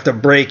 you have to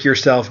break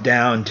yourself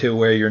down to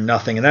where you're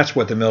nothing. And that's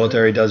what the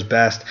military does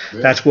best.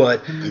 Yeah. That's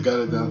what they got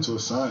it down to a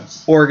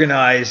science.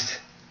 Organized,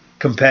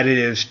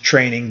 competitive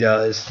training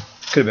does.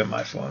 Could have been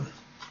my phone.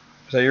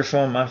 Was that your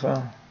phone, my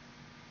phone?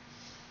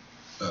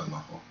 That was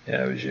my phone.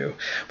 Yeah, it was you.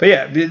 But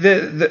yeah,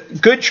 the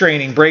good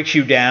training breaks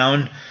you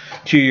down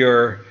to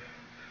your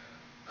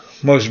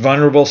most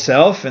vulnerable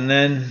self and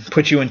then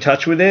puts you in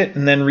touch with it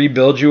and then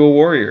rebuilds you a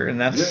warrior. And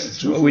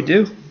that's what we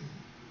do.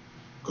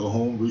 Go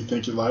home,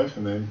 rethink your life,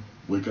 and then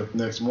wake up the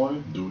next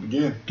morning, do it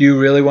again. Do you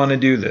really want to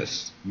do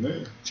this?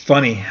 Yeah. It's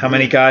funny how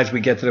many guys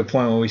we get to the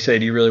point where we say,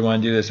 do you really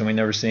want to do this? And we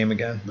never see them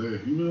again. Yeah,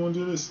 you really want to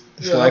do this?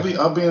 It's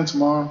I'll be in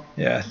tomorrow.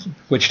 Yeah.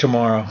 Which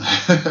tomorrow?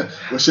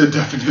 What's your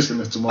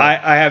definition of tomorrow?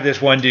 I have this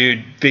one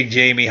dude, Big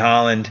Jamie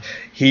Holland.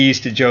 He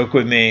used to joke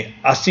with me,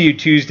 I'll see you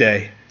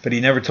Tuesday. But he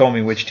never told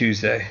me which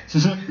Tuesday.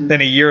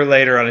 Then a year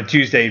later on a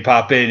Tuesday, he'd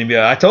pop in and be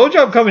like, I told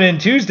you I'm coming in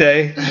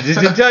Tuesday. I just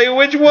didn't tell you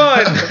which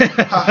one.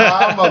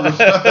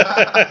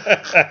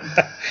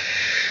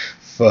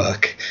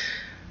 Fuck.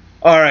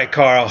 All right,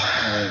 Carl. All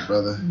right,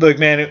 brother. Look,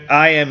 man,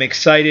 I am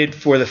excited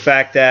for the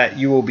fact that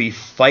you will be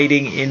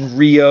fighting in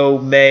Rio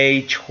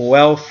May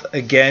 12th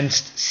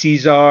against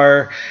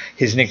Cesar.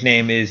 His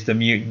nickname is the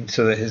Mutant,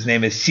 so that his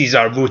name is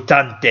Cesar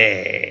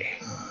Mutante.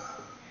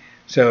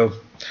 So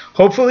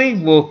hopefully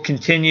we'll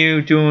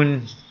continue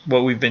doing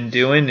what we've been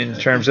doing in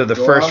terms of the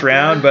first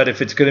round. But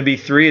if it's going to be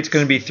 3, it's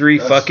going to be 3.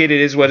 Fuck it.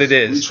 It is what it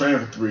is. We train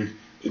for 3.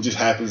 It just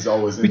happens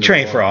always. We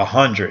train for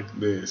 100.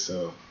 Yeah,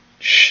 so.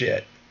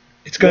 Shit.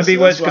 It's going to be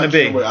what it's going to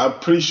be. I'm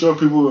pretty sure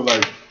people were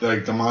like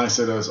the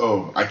mindset is,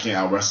 oh, I can't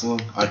out wrestle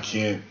him. I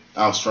can't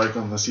out strike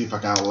him. Let's see if I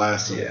can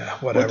outlast him. Yeah,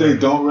 whatever. What they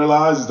don't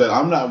realize is that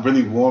I'm not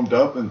really warmed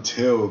up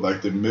until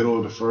like the middle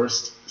of the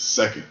first,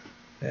 second.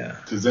 Yeah.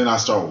 Because then I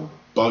start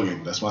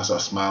bugging. That's when I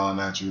start smiling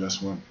at you. That's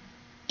when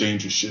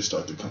dangerous shit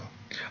start to come.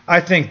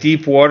 I think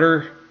deep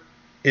water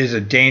is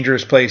a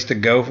dangerous place to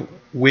go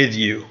with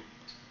you,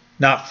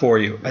 not for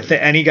you. I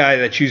think any guy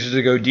that chooses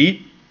to go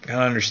deep,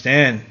 gotta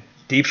understand.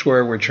 Deep's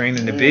where we're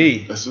training to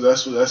be. That's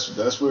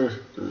where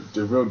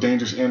the real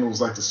dangerous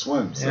animals like to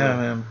swim. So yeah,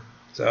 man.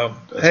 So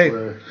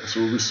that's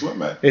where we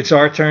swim at. It's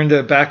our turn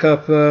to back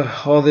up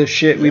all this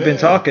shit we've been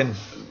talking.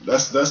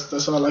 That's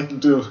what I like to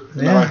do.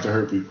 Yeah. I like to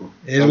hurt people.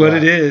 It is what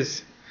it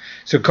is.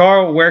 So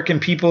Carl, where can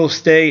people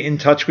stay in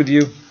touch with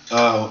you?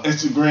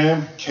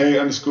 Instagram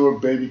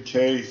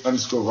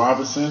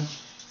K_baby_K_Roberson,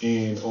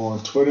 and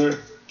on Twitter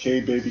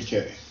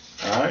KBabyK.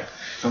 All right,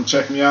 come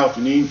check me out. If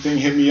you need anything,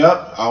 hit me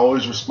up. I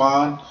always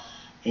respond.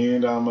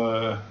 And I'm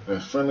a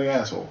friendly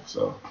asshole,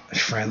 so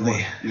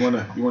friendly. You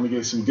wanna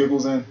get some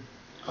giggles in?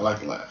 I like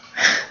to laugh.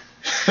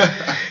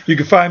 You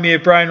can find me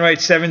at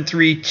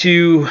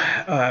BrianWright732,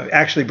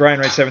 actually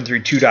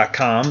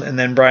BrianWright732.com, and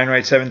then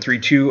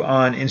BrianWright732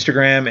 on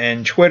Instagram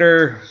and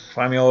Twitter.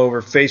 Find me all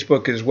over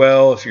Facebook as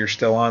well if you're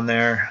still on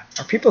there.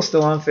 Are people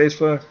still on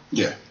Facebook?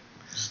 Yeah.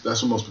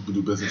 That's what most people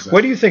do business at.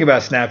 What do you think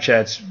about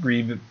Snapchat's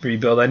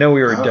rebuild? I know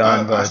we were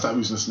done, but I stopped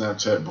using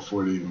Snapchat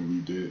before they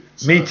even redid.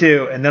 So me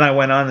too. And then I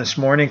went on this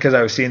morning because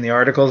I was seeing the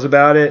articles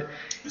about it.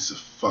 It's a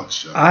fuck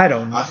show. I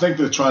don't know. I think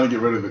they're trying to get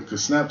rid of it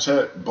because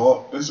Snapchat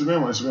bought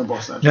Instagram, or Instagram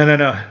bought Snapchat? No.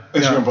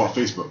 Instagram bought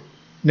Facebook.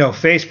 No,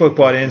 Facebook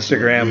bought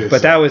Instagram,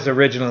 but that was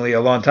originally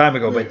a long time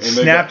ago. But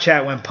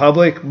Snapchat went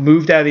public,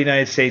 moved out of the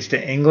United States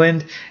to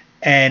England.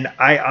 And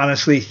I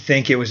honestly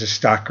think it was a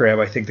stock grab.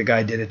 I think the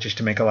guy did it just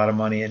to make a lot of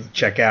money and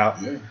check out.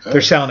 Yeah,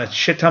 they're selling a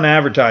shit ton of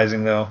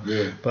advertising, though.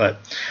 Yeah. But,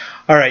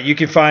 all right, you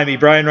can find me,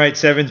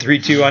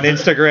 BrianWright732 on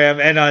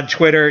Instagram and on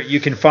Twitter. You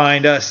can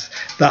find us,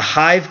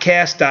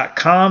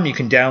 thehivecast.com. You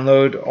can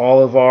download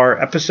all of our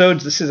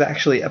episodes. This is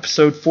actually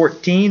episode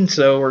 14,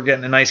 so we're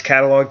getting a nice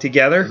catalog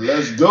together.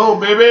 Let's go,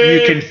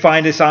 baby! You can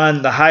find us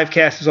on, the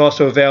Hivecast is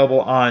also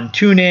available on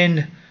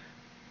TuneIn,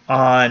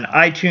 on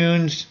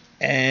iTunes,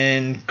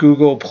 and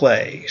Google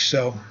Play.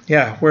 So,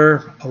 yeah,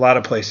 we're a lot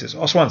of places.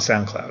 Also on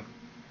SoundCloud.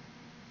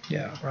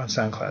 Yeah, we're on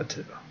SoundCloud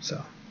too.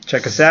 So,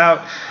 check us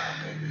out.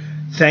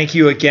 Thank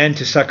you again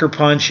to Sucker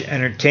Punch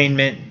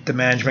Entertainment, the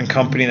management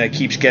company that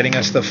keeps getting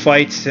us the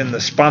fights, and the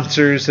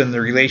sponsors and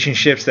the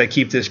relationships that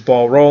keep this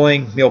ball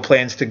rolling. Meal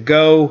Plans to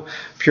Go,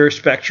 Pure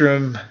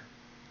Spectrum,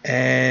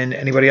 and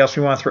anybody else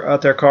we want to throw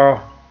out there,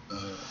 Carl?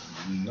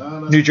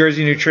 No. New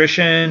Jersey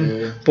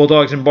Nutrition,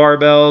 Bulldogs and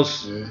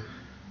Barbells. Yeah.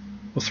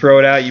 We'll throw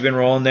it out. You've been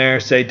rolling there.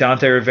 Say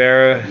Dante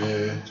Rivera.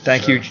 Yeah.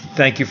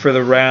 Thank you for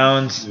the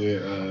rounds.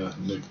 Yeah.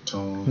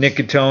 Nick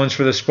Catones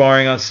for the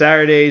sparring on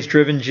Saturdays.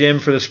 Driven Jim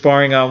for the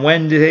sparring on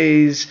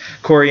Wednesdays.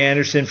 Corey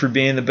Anderson for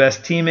being the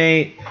best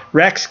teammate.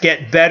 Rex,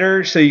 get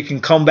better so you can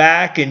come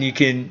back and you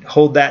can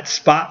hold that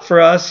spot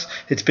for us.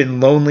 It's been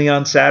lonely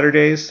on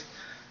Saturdays.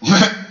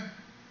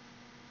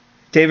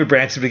 David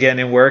Branson's been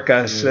getting in work.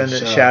 I send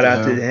a shout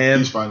out to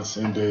him. He's fine the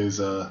same day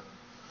as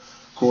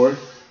Corey.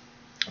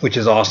 Which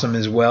is awesome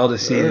as well to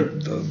see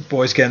the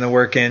boys getting the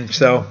work in.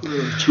 So,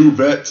 2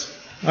 vets.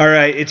 All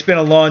right, it's been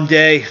a long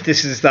day.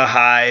 This is the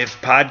Hive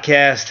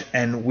podcast,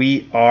 and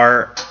we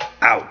are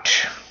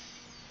out.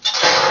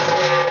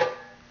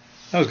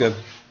 That was good.